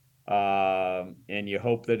preparation, and you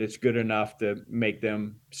hope that it's good enough to make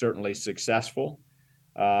them certainly successful.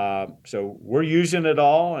 So we're using it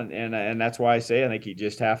all, and that's why I say I think you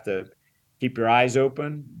just have to keep your eyes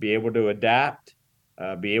open, be able to adapt,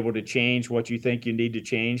 be able to change what you think you need to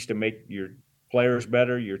change to make your players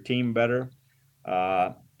better, your team better.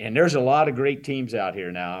 And there's a lot of great teams out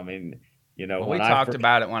here now. I mean, Well, we when I talked first.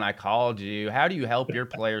 about it when I called you. How do you help your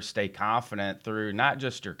players stay confident through not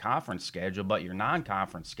just your conference schedule, but your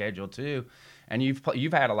non-conference schedule too? And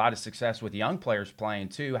you've had a lot of success with young players playing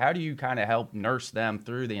too. How do you kind of help nurse them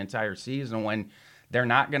through the entire season when they're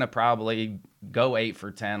not going to probably go 8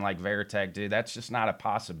 for 10 like Veritech did? That's just not a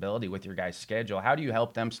possibility with your guys' schedule. How do you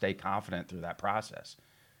help them stay confident through that process?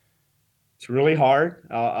 It's really hard.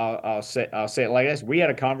 I'll say it like this. We had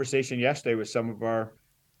a conversation yesterday with some of our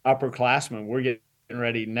upperclassmen. We're getting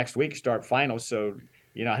ready next week start finals. So,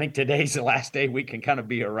 I think today's the last day we can kind of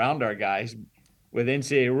be around our guys with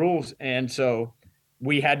NCAA rules. And so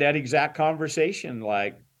we had that exact conversation.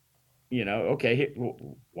 Like, okay,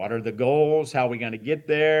 what are the goals? How are we going to get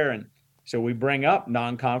there? And so we bring up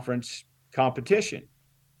non-conference competition,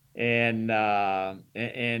 and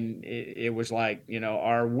it was like,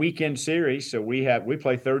 our weekend series. So we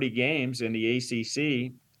play 30 games in the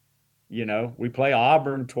ACC. We play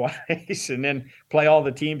Auburn twice, and then play all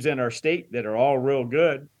the teams in our state that are all real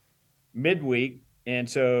good midweek. And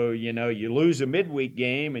so, you lose a midweek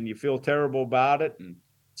game and you feel terrible about it. And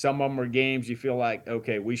some of them are games you feel like,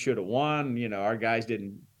 okay, we should have won. Our guys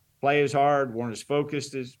didn't play as hard, weren't as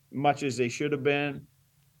focused as much as they should have been.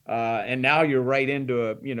 And now you're right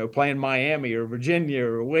into playing Miami or Virginia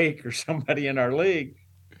or Wake or somebody in our league.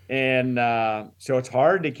 And so it's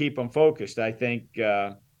hard to keep them focused. I think,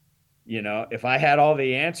 if I had all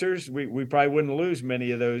the answers, we probably wouldn't lose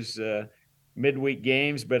many of those midweek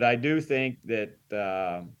games. But I do think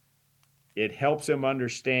that it helps them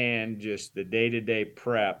understand just the day-to-day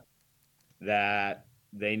prep that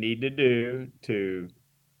they need to do to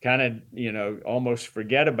kind of, almost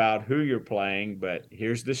forget about who you're playing, but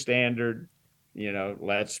here's the standard.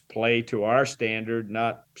 Let's play to our standard,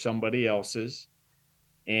 not somebody else's.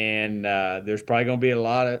 And there's probably going to be a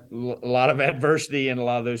lot of adversity in a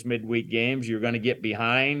lot of those midweek games. You're going to get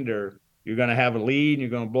behind, or you're going to have a lead and you're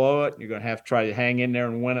going to blow it. You're going to have to try to hang in there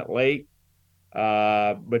and win it late.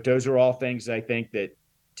 But those are all things I think that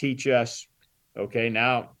teach us, okay,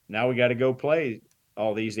 now we got to go play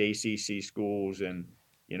all these ACC schools. And,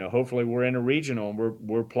 hopefully we're in a regional and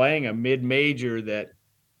we're playing a mid-major that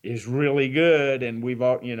is really good. And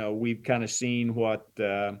we've kind of seen what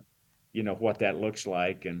that looks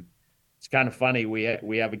like. And it's kind of funny. We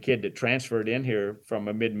have a kid that transferred in here from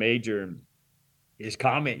a mid-major, and his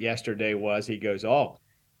comment yesterday was, he goes,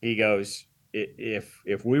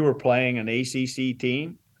 if we were playing an ACC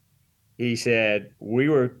team, he said we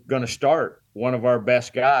were going to start one of our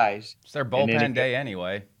best guys, It's their and then bullpen day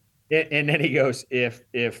anyway. he goes,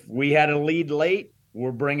 if we had a lead late,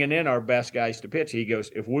 we're bringing in our best guys to pitch. He goes,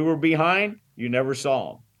 if we were behind, you never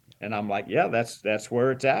saw them. And I'm like, yeah, that's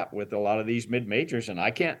where it's at with a lot of these mid majors, and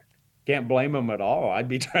I can't blame them at all. I'd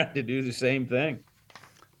be trying to do the same thing.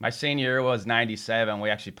 My senior year was 97. We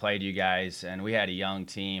actually played you guys, and we had a young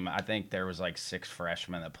team. I think there was like 6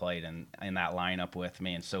 freshmen that played in that lineup with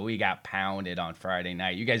me, and so we got pounded on Friday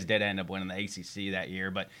night. You guys did end up winning the ACC that year,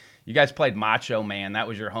 but you guys played Macho Man. That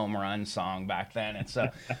was your home run song back then. And so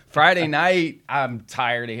Friday night, I'm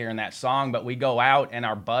tired of hearing that song, but we go out, and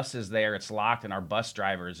our bus is there. It's locked, and our bus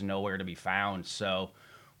driver is nowhere to be found. So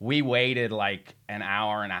we waited like an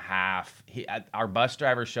hour and a half. Our bus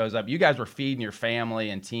driver shows up. You guys were feeding your family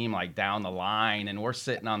and team like down the line, and we're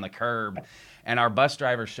sitting on the curb. And our bus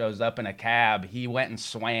driver shows up in a cab. He went and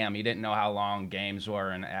swam. He didn't know how long games were,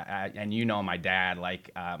 and my dad.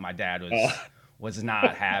 My dad Oh, was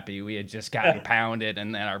not happy. We had just gotten pounded,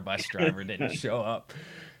 and then our bus driver didn't show up.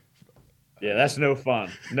 yeah, that's no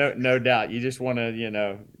fun. No doubt. You just want to,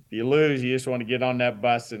 if you lose, you just want to get on that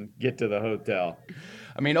bus and get to the hotel.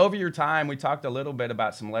 I mean, over your time, we talked a little bit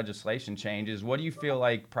about some legislation changes. What do you feel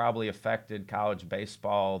like probably affected college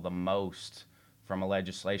baseball the most from a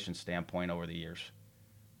legislation standpoint over the years?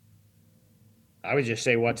 I would just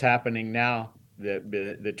say what's happening now,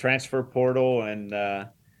 the transfer portal, and the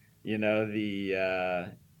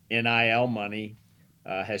NIL money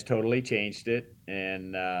has totally changed it.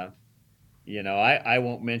 And I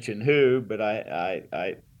won't mention who, but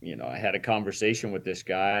I had a conversation with this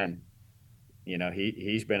guy, and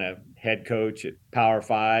he's been a head coach at Power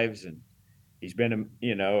Fives, and he's been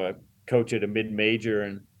a coach at a mid major.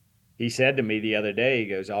 And he said to me the other day, he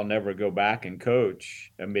goes, I'll never go back and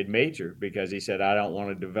coach a mid major, because he said, I don't want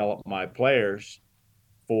to develop my players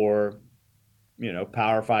for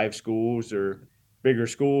Power Five schools or bigger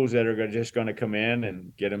schools that are just going to come in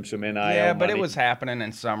and get them some NIL Yeah, but it money. was happening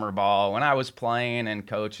in summer ball. When I was playing and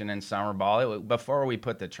coaching in summer ball, before we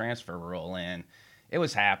put the transfer rule in, it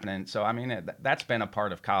was happening. So, I mean, that's been a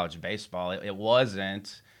part of college baseball. It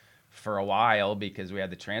wasn't for a while because we had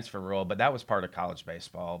the transfer rule, but that was part of college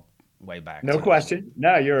baseball way back No too. question.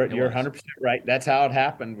 No, It you're was. 100% right. That's how it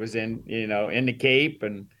happened, was in, in the Cape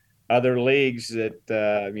and other leagues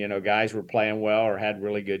that guys were playing well or had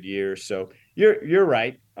really good years. So you're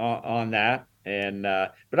right on that. And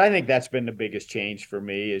but I think that's been the biggest change for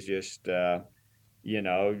me, is just the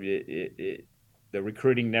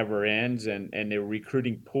recruiting never ends, and the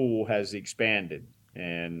recruiting pool has expanded.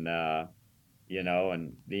 And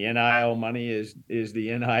and the NIL money is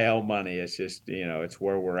the NIL money. It's just, it's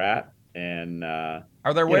where we're at. And Are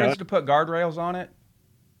there you know, ways to put guardrails on it?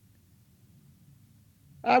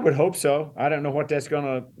 I would hope so. I don't know what that's I just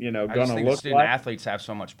gonna think the look student like. athletes have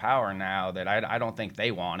so much power now that I don't think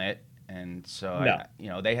they want it, and so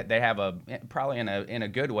No. they have a, probably in a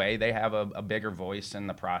good way, they have a bigger voice in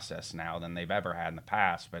the process now than they've ever had in the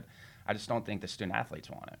past. But I just don't think the student athletes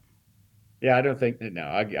want it. Yeah, I don't think that. No,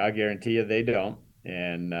 I guarantee you they don't.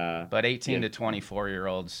 And But you 18 to know,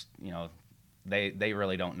 24-year-olds, they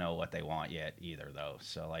really don't know what they want yet either, though.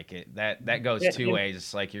 So like that goes two and, ways.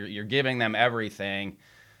 It's like you're giving them everything,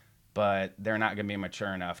 but they're not going to be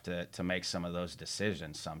mature enough to make some of those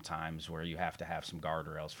decisions sometimes, where you have to have some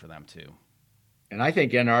guardrails for them too. and I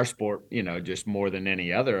think in our sport, just more than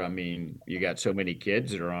any other, I mean, you got so many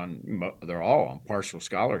kids that they're all on partial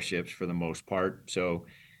scholarships for the most part. So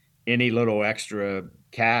any little extra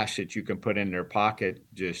cash that you can put in their pocket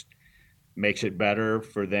just makes it better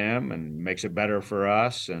for them and makes it better for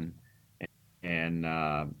us. And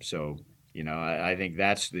I think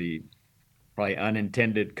that's the probably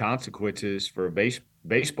unintended consequences for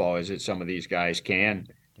baseball, is that some of these guys can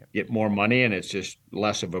Yep. get more money, and it's just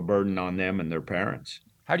less of a burden on them and their parents.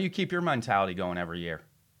 How do you keep your mentality going every year?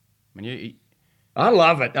 I mean, I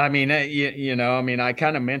love it. I mean, I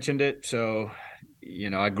kind of mentioned it. So,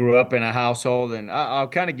 I grew up in a household, and I'll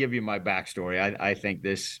kind of give you my backstory. I think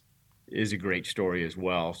this is a great story as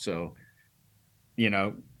well. So, you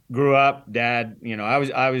know, grew up, dad,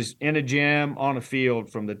 I was in a gym on a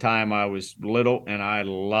field from the time I was little, and I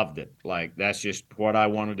loved it. Like, that's just what I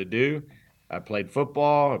wanted to do. I played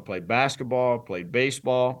football, I played basketball, I played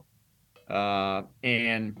baseball.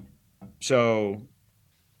 And so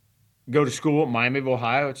go to school at Miami of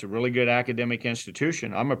Ohio. It's a really good academic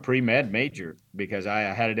institution. I'm a pre-med major because I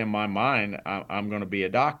had it in my mind I'm going to be a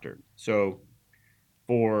doctor. So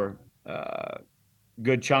for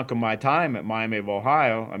good chunk of my time at Miami of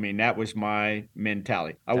Ohio, I mean, that was my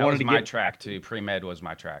mentality. I that wanted was to my get track too. Pre med was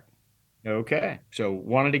my track. okay. So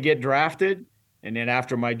wanted to get drafted. And then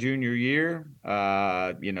after my junior year,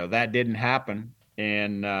 that didn't happen.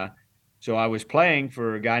 And so I was playing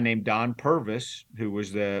for a guy named Don Purvis, who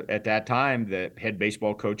was at that time, the head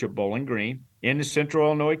baseball coach at Bowling Green in the Central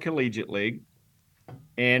Illinois Collegiate League.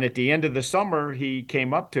 And at the end of the summer, he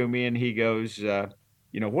came up to me and he goes,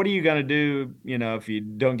 what are you going to do, if you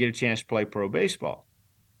don't get a chance to play pro baseball?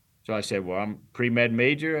 So I said, well, I'm pre-med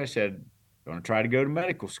major. I said, going to try to go to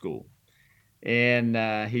medical school.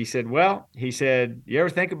 And he said, you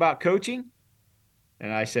ever think about coaching?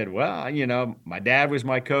 And I said, well, my dad was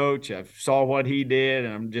my coach. I saw what he did,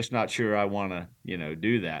 and I'm just not sure I want to,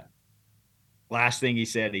 do that. Last thing he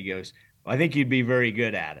said, he goes, well, I think you'd be very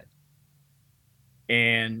good at it.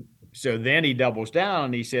 And so then he doubles down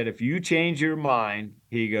and he said, if you change your mind,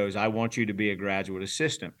 he goes, I want you to be a graduate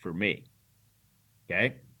assistant for me.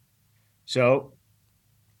 Okay. So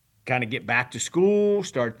kind of get back to school,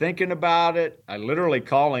 start thinking about it. I literally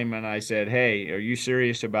call him and I said, hey, are you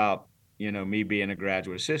serious about, me being a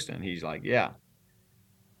graduate assistant? He's like, yeah.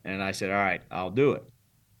 And I said, all right, I'll do it.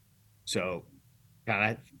 So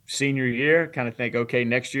kind of senior year, kind of think, okay,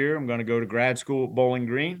 next year I'm going to go to grad school at Bowling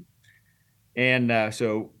Green. And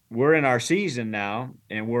so we're in our season now,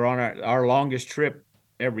 and we're on our longest trip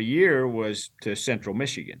every year was to Central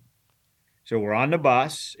Michigan. So we're on the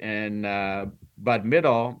bus, and Bud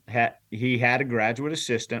Middle he had a graduate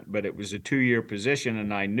assistant, but it was a 2-year position,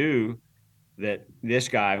 and I knew that this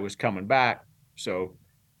guy was coming back. So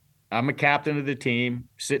I'm a captain of the team,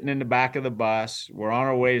 sitting in the back of the bus. We're on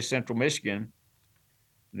our way to Central Michigan.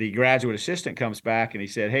 The graduate assistant comes back, and he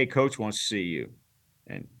said, "Hey, coach wants to see you."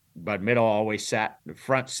 And Bud Middle always sat in the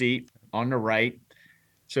front seat on the right.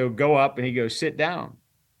 So go up, and he goes, "Sit down."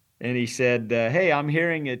 And he said, hey, I'm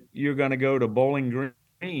hearing that you're going to go to Bowling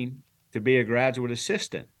Green to be a graduate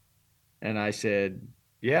assistant. And I said,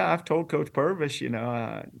 yeah, I've told Coach Purvis,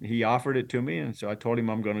 he offered it to me. And so I told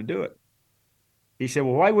him I'm going to do it. He said,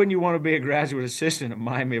 well, why wouldn't you want to be a graduate assistant at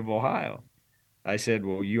Miami of Ohio? I said,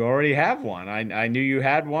 well, you already have one. I knew you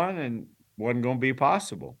had one and wasn't going to be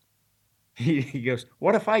possible. He goes,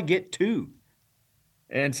 what if I get two?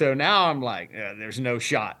 And so now I'm like, there's no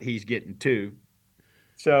shot he's getting two.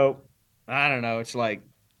 So I don't know. It's like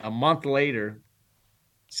a month later,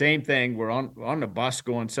 Same thing. We're on the bus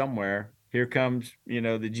going somewhere. Here comes,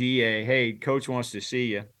 the GA. Hey, coach wants to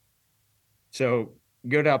see you. So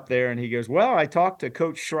good up there, and he goes, "Well, I talked to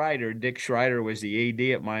Coach Schreider. Dick Schreider was the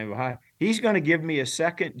AD at Miami High. He's going to give me a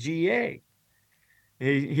second GA."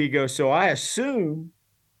 He goes, "So I assume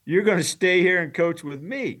you're going to stay here and coach with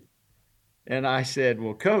me." And I said,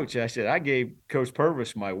 "Well, coach," I said, "I gave Coach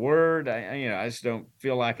Purvis my word. I just don't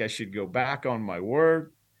feel like I should go back on my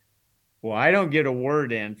word." Well, I don't get a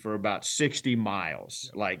word in for about 60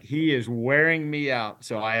 miles. Like, he is wearing me out.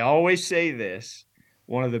 So I always say this: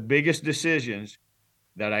 one of the biggest decisions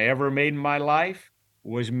that I ever made in my life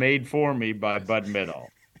was made for me by Bud Middle.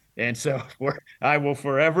 And so I will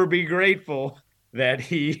forever be grateful that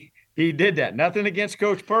he did that. Nothing against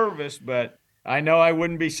Coach Purvis, but I know I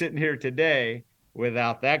wouldn't be sitting here today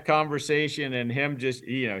without that conversation and him just,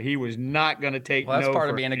 he was not going to take Well, that's no part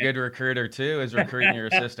of for being a an good recruiter too, is recruiting your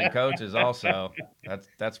assistant coaches. Also,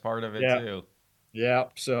 that's part of it yeah. too. Yeah.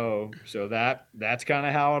 So that's kind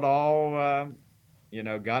of how it all,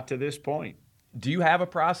 got to this point. Do you have a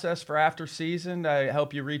process for after season to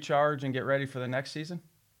help you recharge and get ready for the next season?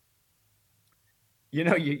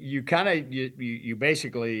 You kind of you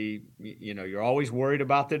basically you're always worried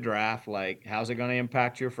about the draft, like how's it going to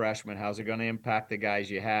impact your freshmen, how's it going to impact the guys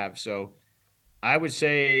you have. So I would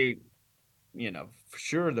say, for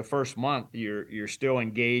sure the first month you're still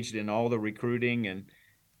engaged in all the recruiting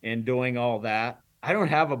and doing all that. I don't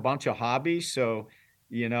have a bunch of hobbies, so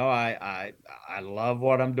I love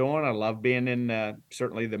what I'm doing. I love being in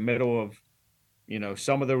certainly the middle of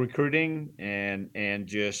some of the recruiting and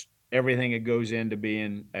just everything that goes into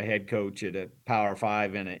being a head coach at a Power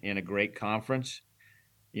Five in a great conference.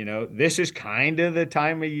 This is kind of the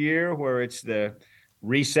time of year where it's the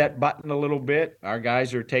reset button a little bit. Our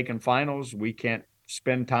guys are taking finals. We can't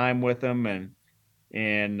spend time with them,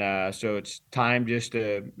 and so it's time just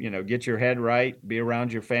to get your head right, be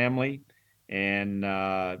around your family, and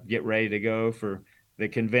get ready to go for the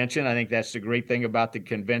convention. I think that's the great thing about the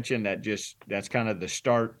convention, that's kind of the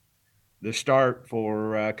start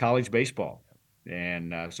for college baseball,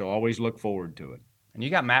 and so always look forward to it. And you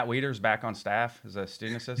got Matt Wieters back on staff as a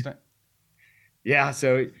student assistant. Yeah,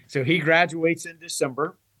 so he graduates in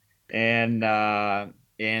December, and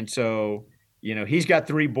so he's got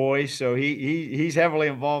three boys, so he's heavily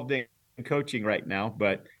involved in coaching right now,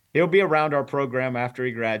 but he'll be around our program after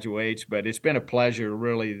he graduates. But it's been a pleasure,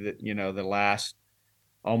 really, that the last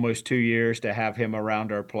almost 2 years to have him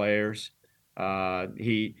around our players.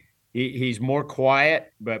 He's more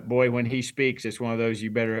quiet, but boy, when he speaks, it's one of those you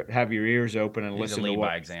better have your ears open and He's a listen to lead what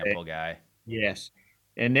by he says. example guy. Yes.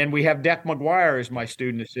 And then we have Deck McGuire as my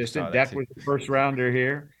student I saw assistant. that Deck too. was the first rounder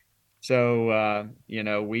here. So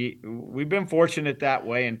we've been fortunate that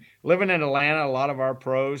way. And living in Atlanta, a lot of our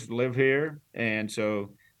pros live here. And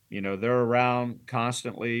so, they're around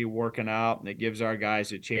constantly working out, and it gives our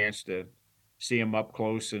guys a chance to see them up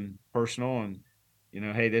close and personal, and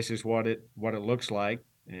hey, this is what it looks like.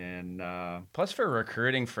 And Plus, for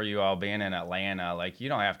recruiting for you all being in Atlanta, like you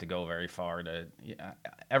don't have to go very far to.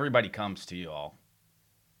 Everybody comes to you all.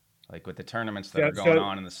 Like with the tournaments that so are going so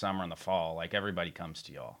on in the summer and the fall, like everybody comes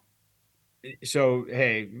to you all. so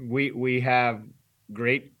hey, we have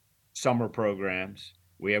great summer programs.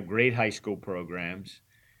 We have great high school programs.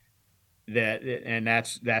 And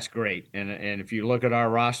that's great. And if you look at our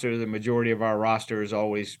roster, the majority of our roster is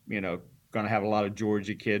always, going to have a lot of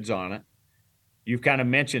Georgia kids on it. You've kind of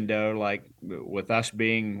mentioned though, like with us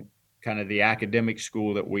being kind of the academic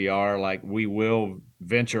school that we are, like we will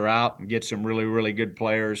venture out and get some really, really good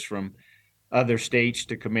players from other states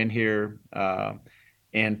to come in here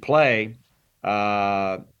and play.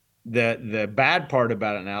 Uh, the bad part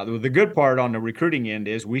about it now, the good part on the recruiting end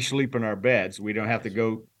is we sleep in our beds. We don't have to Nice.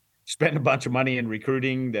 go spend a bunch of money in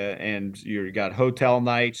recruiting, and you got hotel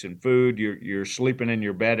nights and food. You're sleeping in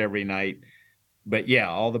your bed every night. But yeah,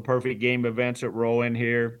 all the perfect game events that roll in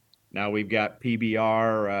here. Now we've got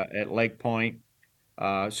PBR at Lake Point.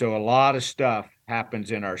 So a lot of stuff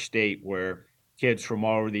happens in our state where kids from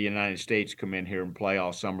all over the United States come in here and play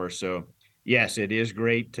all summer. So yes, it is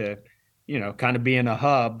great to, kind of be in a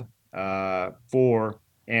hub for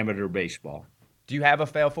amateur baseball. Do you have a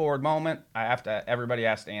fail forward moment? I have to. Everybody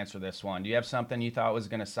has to answer this one. Do you have something you thought was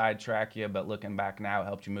going to sidetrack you, but looking back now, it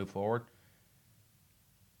helped you move forward?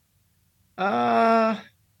 Uh,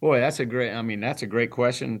 Boy, that's a great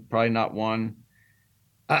question. Probably not one.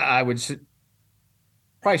 I would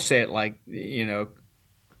probably say it like,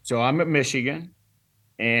 so I'm at Michigan.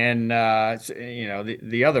 And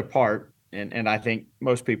the other part, and I think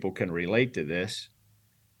most people can relate to this.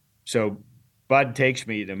 So Bud takes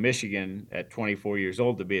me to Michigan at 24 years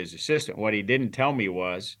old to be his assistant. What he didn't tell me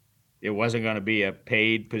was it wasn't going to be a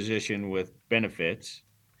paid position with benefits.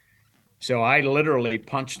 So I literally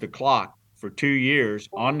punched the clock for 2 years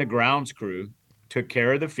on the grounds crew, took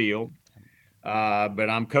care of the field, but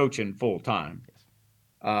I'm coaching full time.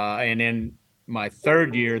 And then my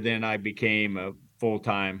third year, then I became a full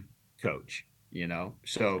time coach.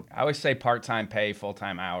 So I always say part-time pay,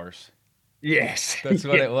 full-time hours. yes, That's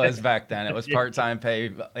what yeah, it was back then. It was part-time pay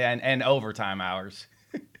and overtime hours.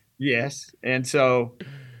 yes, and so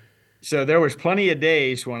there was plenty of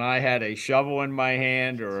days when I had a shovel in my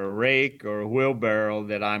hand or a rake or a wheelbarrow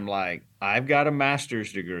that I'm like, I've got a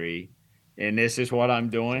master's degree, and this is what I'm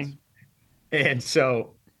doing. And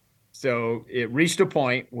so it reached a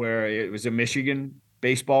point where it was a Michigan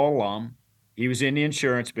baseball alum. He was in the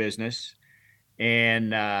insurance business,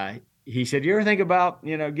 and he said, "You ever think about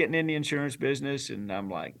getting in the insurance business?" And I'm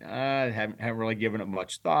like, I haven't really given it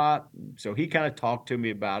much thought. So he kind of talked to me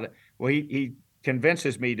about it. Well, he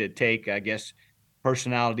convinces me to take, I guess,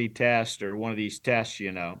 personality test or one of these tests.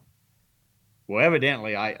 Well,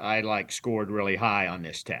 evidently, I like scored really high on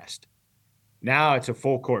this test. Now it's a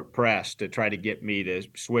full court press to try to get me to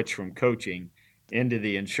switch from coaching into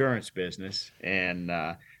the insurance business, and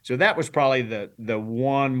so that was probably the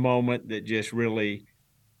one moment that just really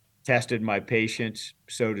tested my patience,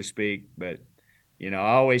 so to speak. But I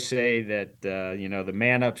always say that the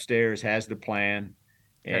man upstairs has the plan,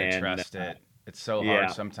 Got to and trust it. It's so hard yeah,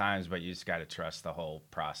 sometimes, but you just got to trust the whole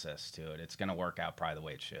process to it. It's going to work out probably the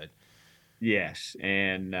way it should. yes,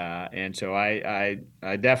 and so I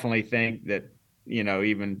definitely think that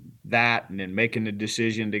even that, and then making the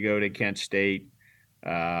decision to go to Kent State,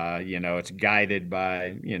 it's guided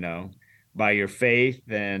by your faith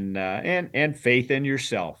and faith in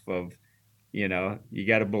yourself. Of you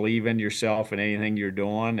got to believe in yourself and anything you're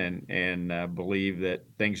doing, and believe that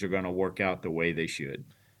things are going to work out the way they should.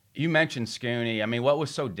 You mentioned Scooney. I mean, what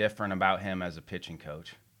was so different about him as a pitching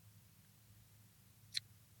coach?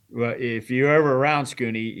 Well, if you're ever around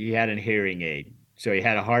Scooney, he had a hearing aid, so he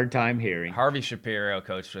had a hard time hearing. Harvey Shapiro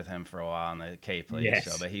coached with him for a while in the K League, so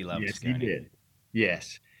Yes, but he loved yes, he Scooney. did.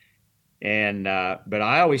 Yes, and but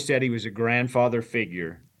I always said he was a grandfather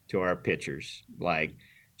figure to our pitchers. Like,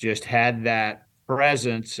 just had that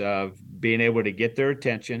presence of being able to get their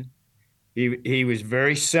attention. He was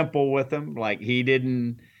very simple with them. Like, he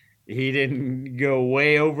didn't go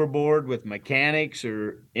way overboard with mechanics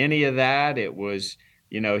or any of that. It was,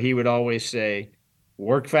 he would always say,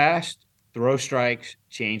 work fast, throw strikes,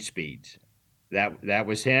 change speeds. That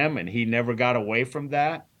was him, and he never got away from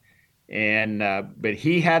that. And but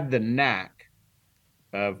he had the knack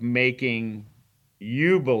of making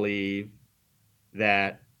you believe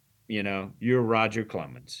that you're Roger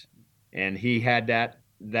Clemens, and he had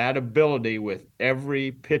that ability with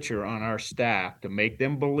every pitcher on our staff to make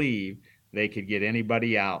them believe they could get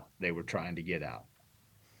anybody out they were trying to get out.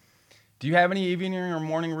 Do you have any evening or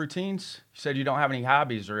morning routines? You said you don't have any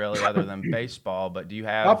hobbies really other than baseball, but do you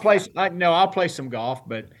I'll have? play. No, I'll play some golf,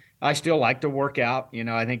 but I still like to work out.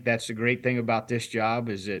 I think that's the great thing about this job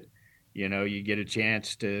is that, you get a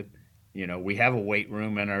chance to, we have a weight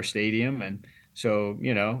room in our stadium, and so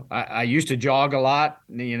I used to jog a lot.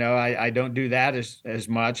 I don't do that as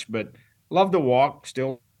much, but love to walk.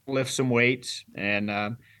 Still lift some weights,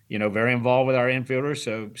 and very involved with our infielders.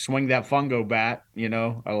 So swing that fungo bat,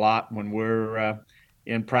 a lot when we're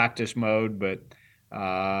in practice mode, but.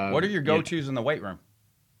 What are your You go-tos in the weight room?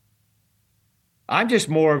 I'm just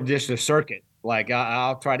more of just a circuit. Like,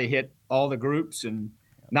 I'll try to hit all the groups, and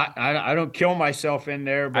not I don't kill myself in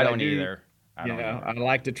there, I but I don't do. either. I don't I either.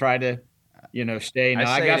 like to try to stay. I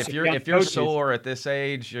Now I say it got if some you're young if you're coaches. sore at this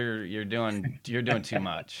age, you're doing too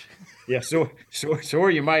much. Yeah, so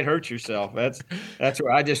you might hurt yourself. That's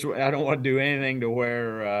where I don't want to do anything to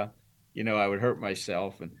where I would hurt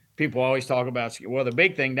myself. And people always talk about, well, the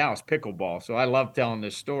big thing now is pickleball. So I love telling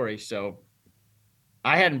this story. So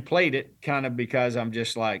I hadn't played it kind of because I'm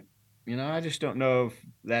just like, I just don't know if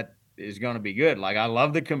that is going to be good. Like, I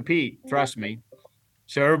love to compete, trust me.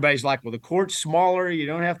 So everybody's like, well, the court's smaller. You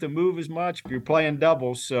don't have to move as much if you're playing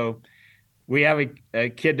doubles. So we have a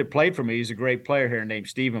kid that played for me. He's a great player here named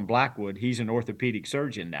Stephen Blackwood. He's an orthopedic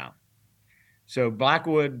surgeon now. So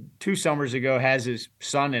Blackwood, 2 summers ago, has his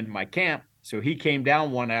son in my camp. So he came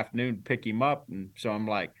down one afternoon to pick him up. And so I'm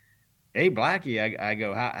like, hey, Blackie, I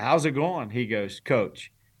go, how's it going? He goes,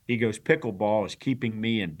 Coach, he goes, pickleball is keeping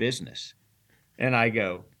me in business. And I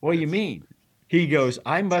go, what do you mean? he goes,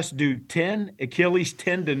 I must do 10 Achilles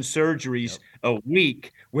tendon surgeries Yep. a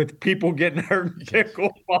week with people getting hurt in Yes.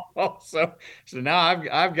 pickleball. So now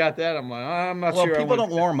I've got that. I'm like, I'm not Well, sure I people want don't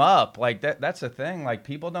to do warm up like that. That's the thing. Like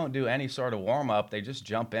people don't do any sort of warm up. They just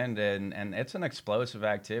jump into it, and it's an explosive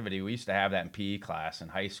activity. We used to have that in PE class in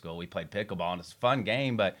high school. We played pickleball, and it's a fun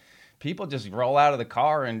game. But people just roll out of the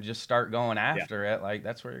car and just start going yeah. after it. Like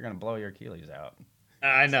that's where you're going to blow your Achilles out.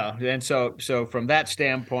 I know. And so from that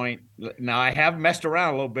standpoint, now I have messed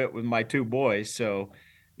around a little bit with my two boys. So,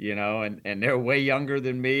 and they're way younger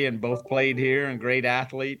than me and both played here and great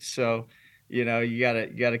athletes. So, you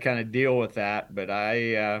gotta kind of deal with that. But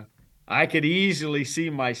I could easily see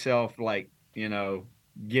myself like,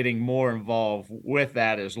 getting more involved with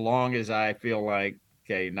that as long as I feel like,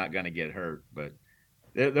 okay, not gonna get hurt. But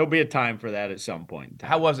there'll be a time for that at some point in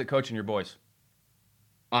How time. was it coaching your boys?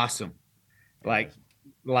 Awesome. It like is.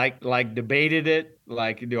 like debated it,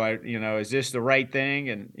 like, do I, is this the right thing?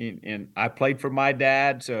 And I played for my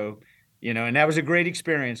dad, so, and that was a great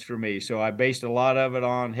experience for me, so I based a lot of it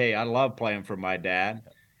on, hey, I love playing for my dad.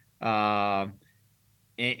 um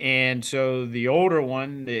and so the older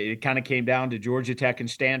one, it kind of came down to Georgia Tech and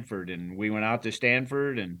Stanford, and we went out to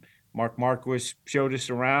Stanford, and Mark Marquis showed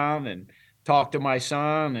us around and talked to my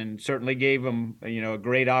son, and certainly gave him, a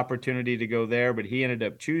great opportunity to go there, but he ended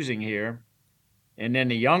up choosing here. And then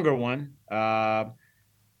the younger one, I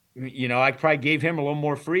probably gave him a little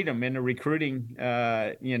more freedom in the recruiting,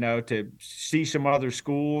 to see some other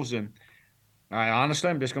schools. And I honestly,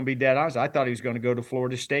 I'm just going to be dead honest. I thought he was going to go to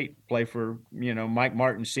Florida State, play for, Mike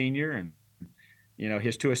Martin Sr. And,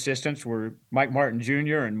 his two assistants were Mike Martin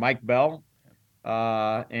Jr. and Mike Bell.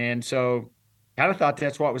 And so kind of thought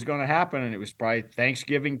that's what was going to happen. And it was probably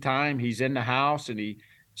Thanksgiving time. He's in the house and he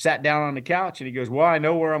sat down on the couch and he goes, well, I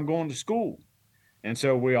know where I'm going to school. And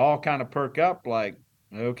so we all kind of perk up like,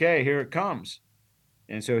 okay, here it comes.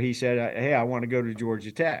 And so he said, hey, I want to go to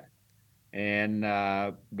Georgia Tech. And,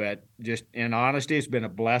 but just in honesty, it's been a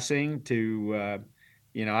blessing to,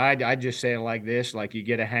 I just say it like this, like you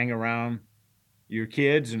get to hang around your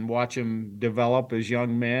kids and watch them develop as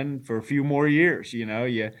young men for a few more years,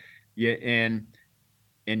 and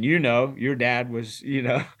your dad was,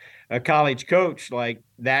 a college coach, like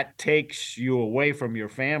that takes you away from your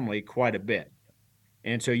family quite a bit.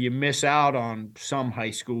 And so you miss out on some high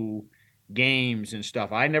school games and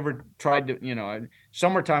stuff. I never tried to,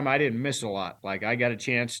 summertime I didn't miss a lot. Like I got a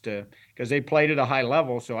chance to, because they played at a high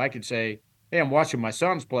level, so I could say, hey, I'm watching my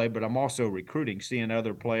sons play, but I'm also recruiting, seeing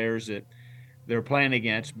other players that they're playing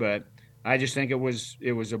against. But I just think it was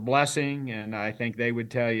a blessing, and I think they would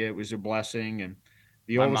tell you it was a blessing. And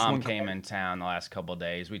the My oldest mom one, came in town the last couple of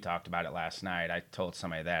days. We talked about it last night. I told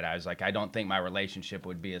somebody that. I was like, I don't think my relationship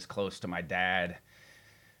would be as close to my dad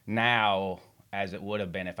now as it would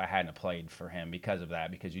have been if I hadn't played for him because of that.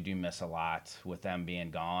 Because you do miss a lot with them being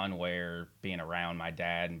gone. Where being around my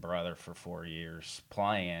dad and brother for 4 years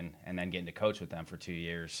playing, and then getting to coach with them for 2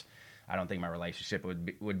 years, I don't think my relationship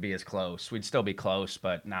would be as close. We'd still be close,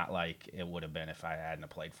 but not like it would have been if I hadn't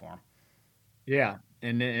played for him. yeah.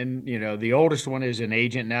 And the oldest one is an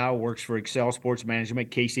agent now, works for Excel Sports Management,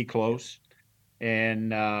 Casey Close.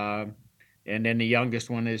 And then the youngest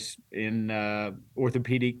one is in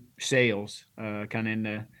orthopedic sales, kind of in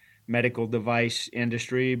the medical device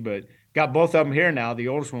industry. But got both of them here now. The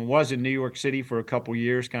oldest one was in New York City for a couple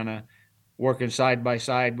years, kind of working side by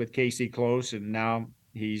side with Casey Close, and now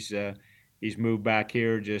he's moved back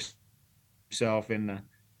here, just himself in the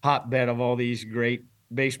hotbed of all these great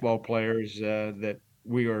baseball players that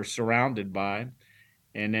we are surrounded by.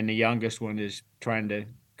 And then the youngest one is trying to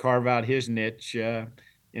carve out his niche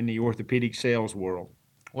in the orthopedic sales world.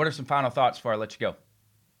 What are some final thoughts before I let you go?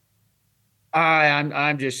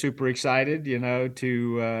 I'm just super excited,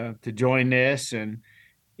 to join this, and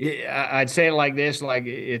I'd say it like this: like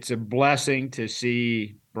it's a blessing to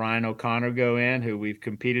see Brian O'Connor go in, who we've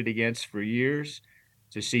competed against for years,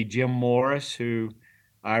 to see Jim Morris, who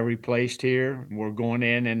I replaced here. We're going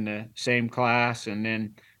in the same class, and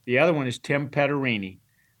then the other one is Tim Petterini.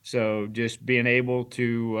 So just being able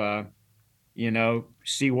to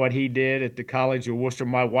see what he did at the College of Worcester.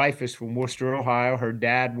 My wife is from Worcester, Ohio. Her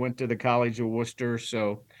dad went to the College of Worcester.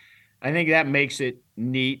 So I think that makes it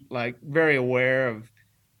neat, like very aware of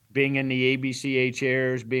being in the ABCA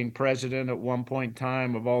chairs, being president at one point in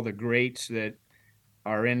time of all the greats that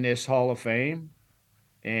are in this Hall of Fame.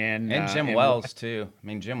 And, And Jim and Wells too. I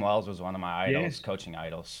mean, Jim Wells was one of my idols, yes, coaching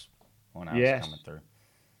idols, when I was coming yes. through.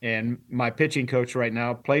 And my pitching coach right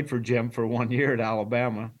now played for Jim for 1 year at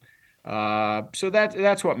Alabama. So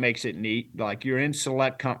that's what makes it neat. Like you're in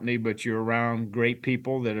select company, but you're around great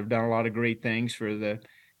people that have done a lot of great things for the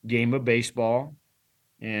game of baseball,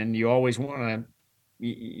 and you always want to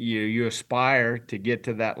you aspire to get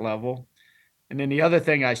to that level. And then the other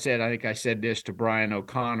thing I said, I think I said this to Brian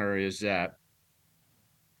O'Connor, is that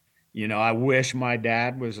I wish my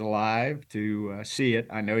dad was alive to see it.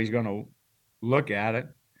 I know he's going to look at it,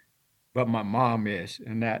 but my mom is,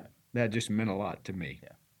 and that just meant a lot to me. Yeah,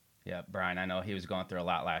 yeah, Brian. I know he was going through a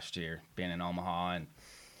lot last year, being in Omaha, and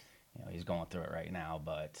he's going through it right now.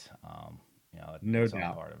 But No it's all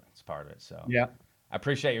doubt. part of it. It's part of it. So Yeah. I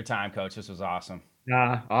appreciate your time, Coach. This was awesome.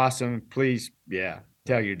 Awesome. Please,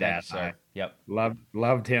 tell your Thank dad you, sir. Yep.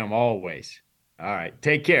 loved him always. All right.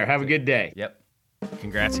 Take care. Have a good day. Yep.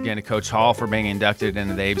 Congrats again to Coach Hall for being inducted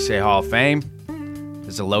into the ABCA Hall of Fame.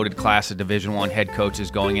 There's a loaded class of Division I head coaches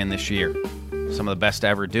going in this year. Some of the best to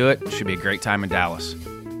ever do it. Should be a great time in Dallas.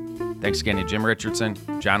 Thanks again to Jim Richardson,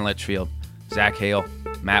 John Litchfield, Zach Hale,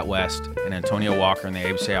 Matt West, and Antonio Walker in the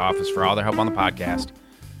ABCA office for all their help on the podcast.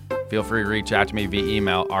 Feel free to reach out to me via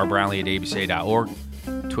email, rbrownlee@abca.org,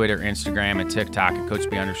 Twitter, Instagram, and TikTok at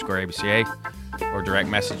CoachB_ABCA, or direct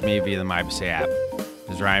message me via the MyABCA app.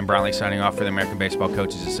 This is Ryan Brownlee signing off for the American Baseball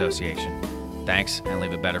Coaches Association. Thanks, and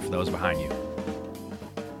leave it better for those behind you.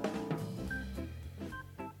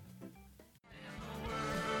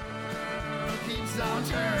 Keeps on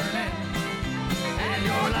turning, and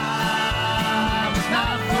your life is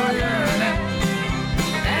not for yearning,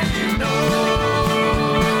 and you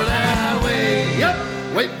know that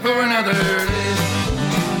wait for another day,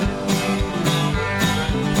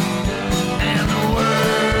 and the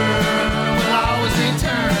world will always be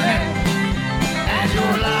turning, and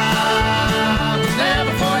your life is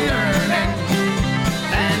never for yearning,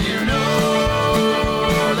 and you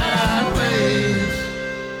know that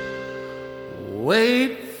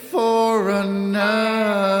wait for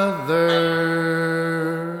another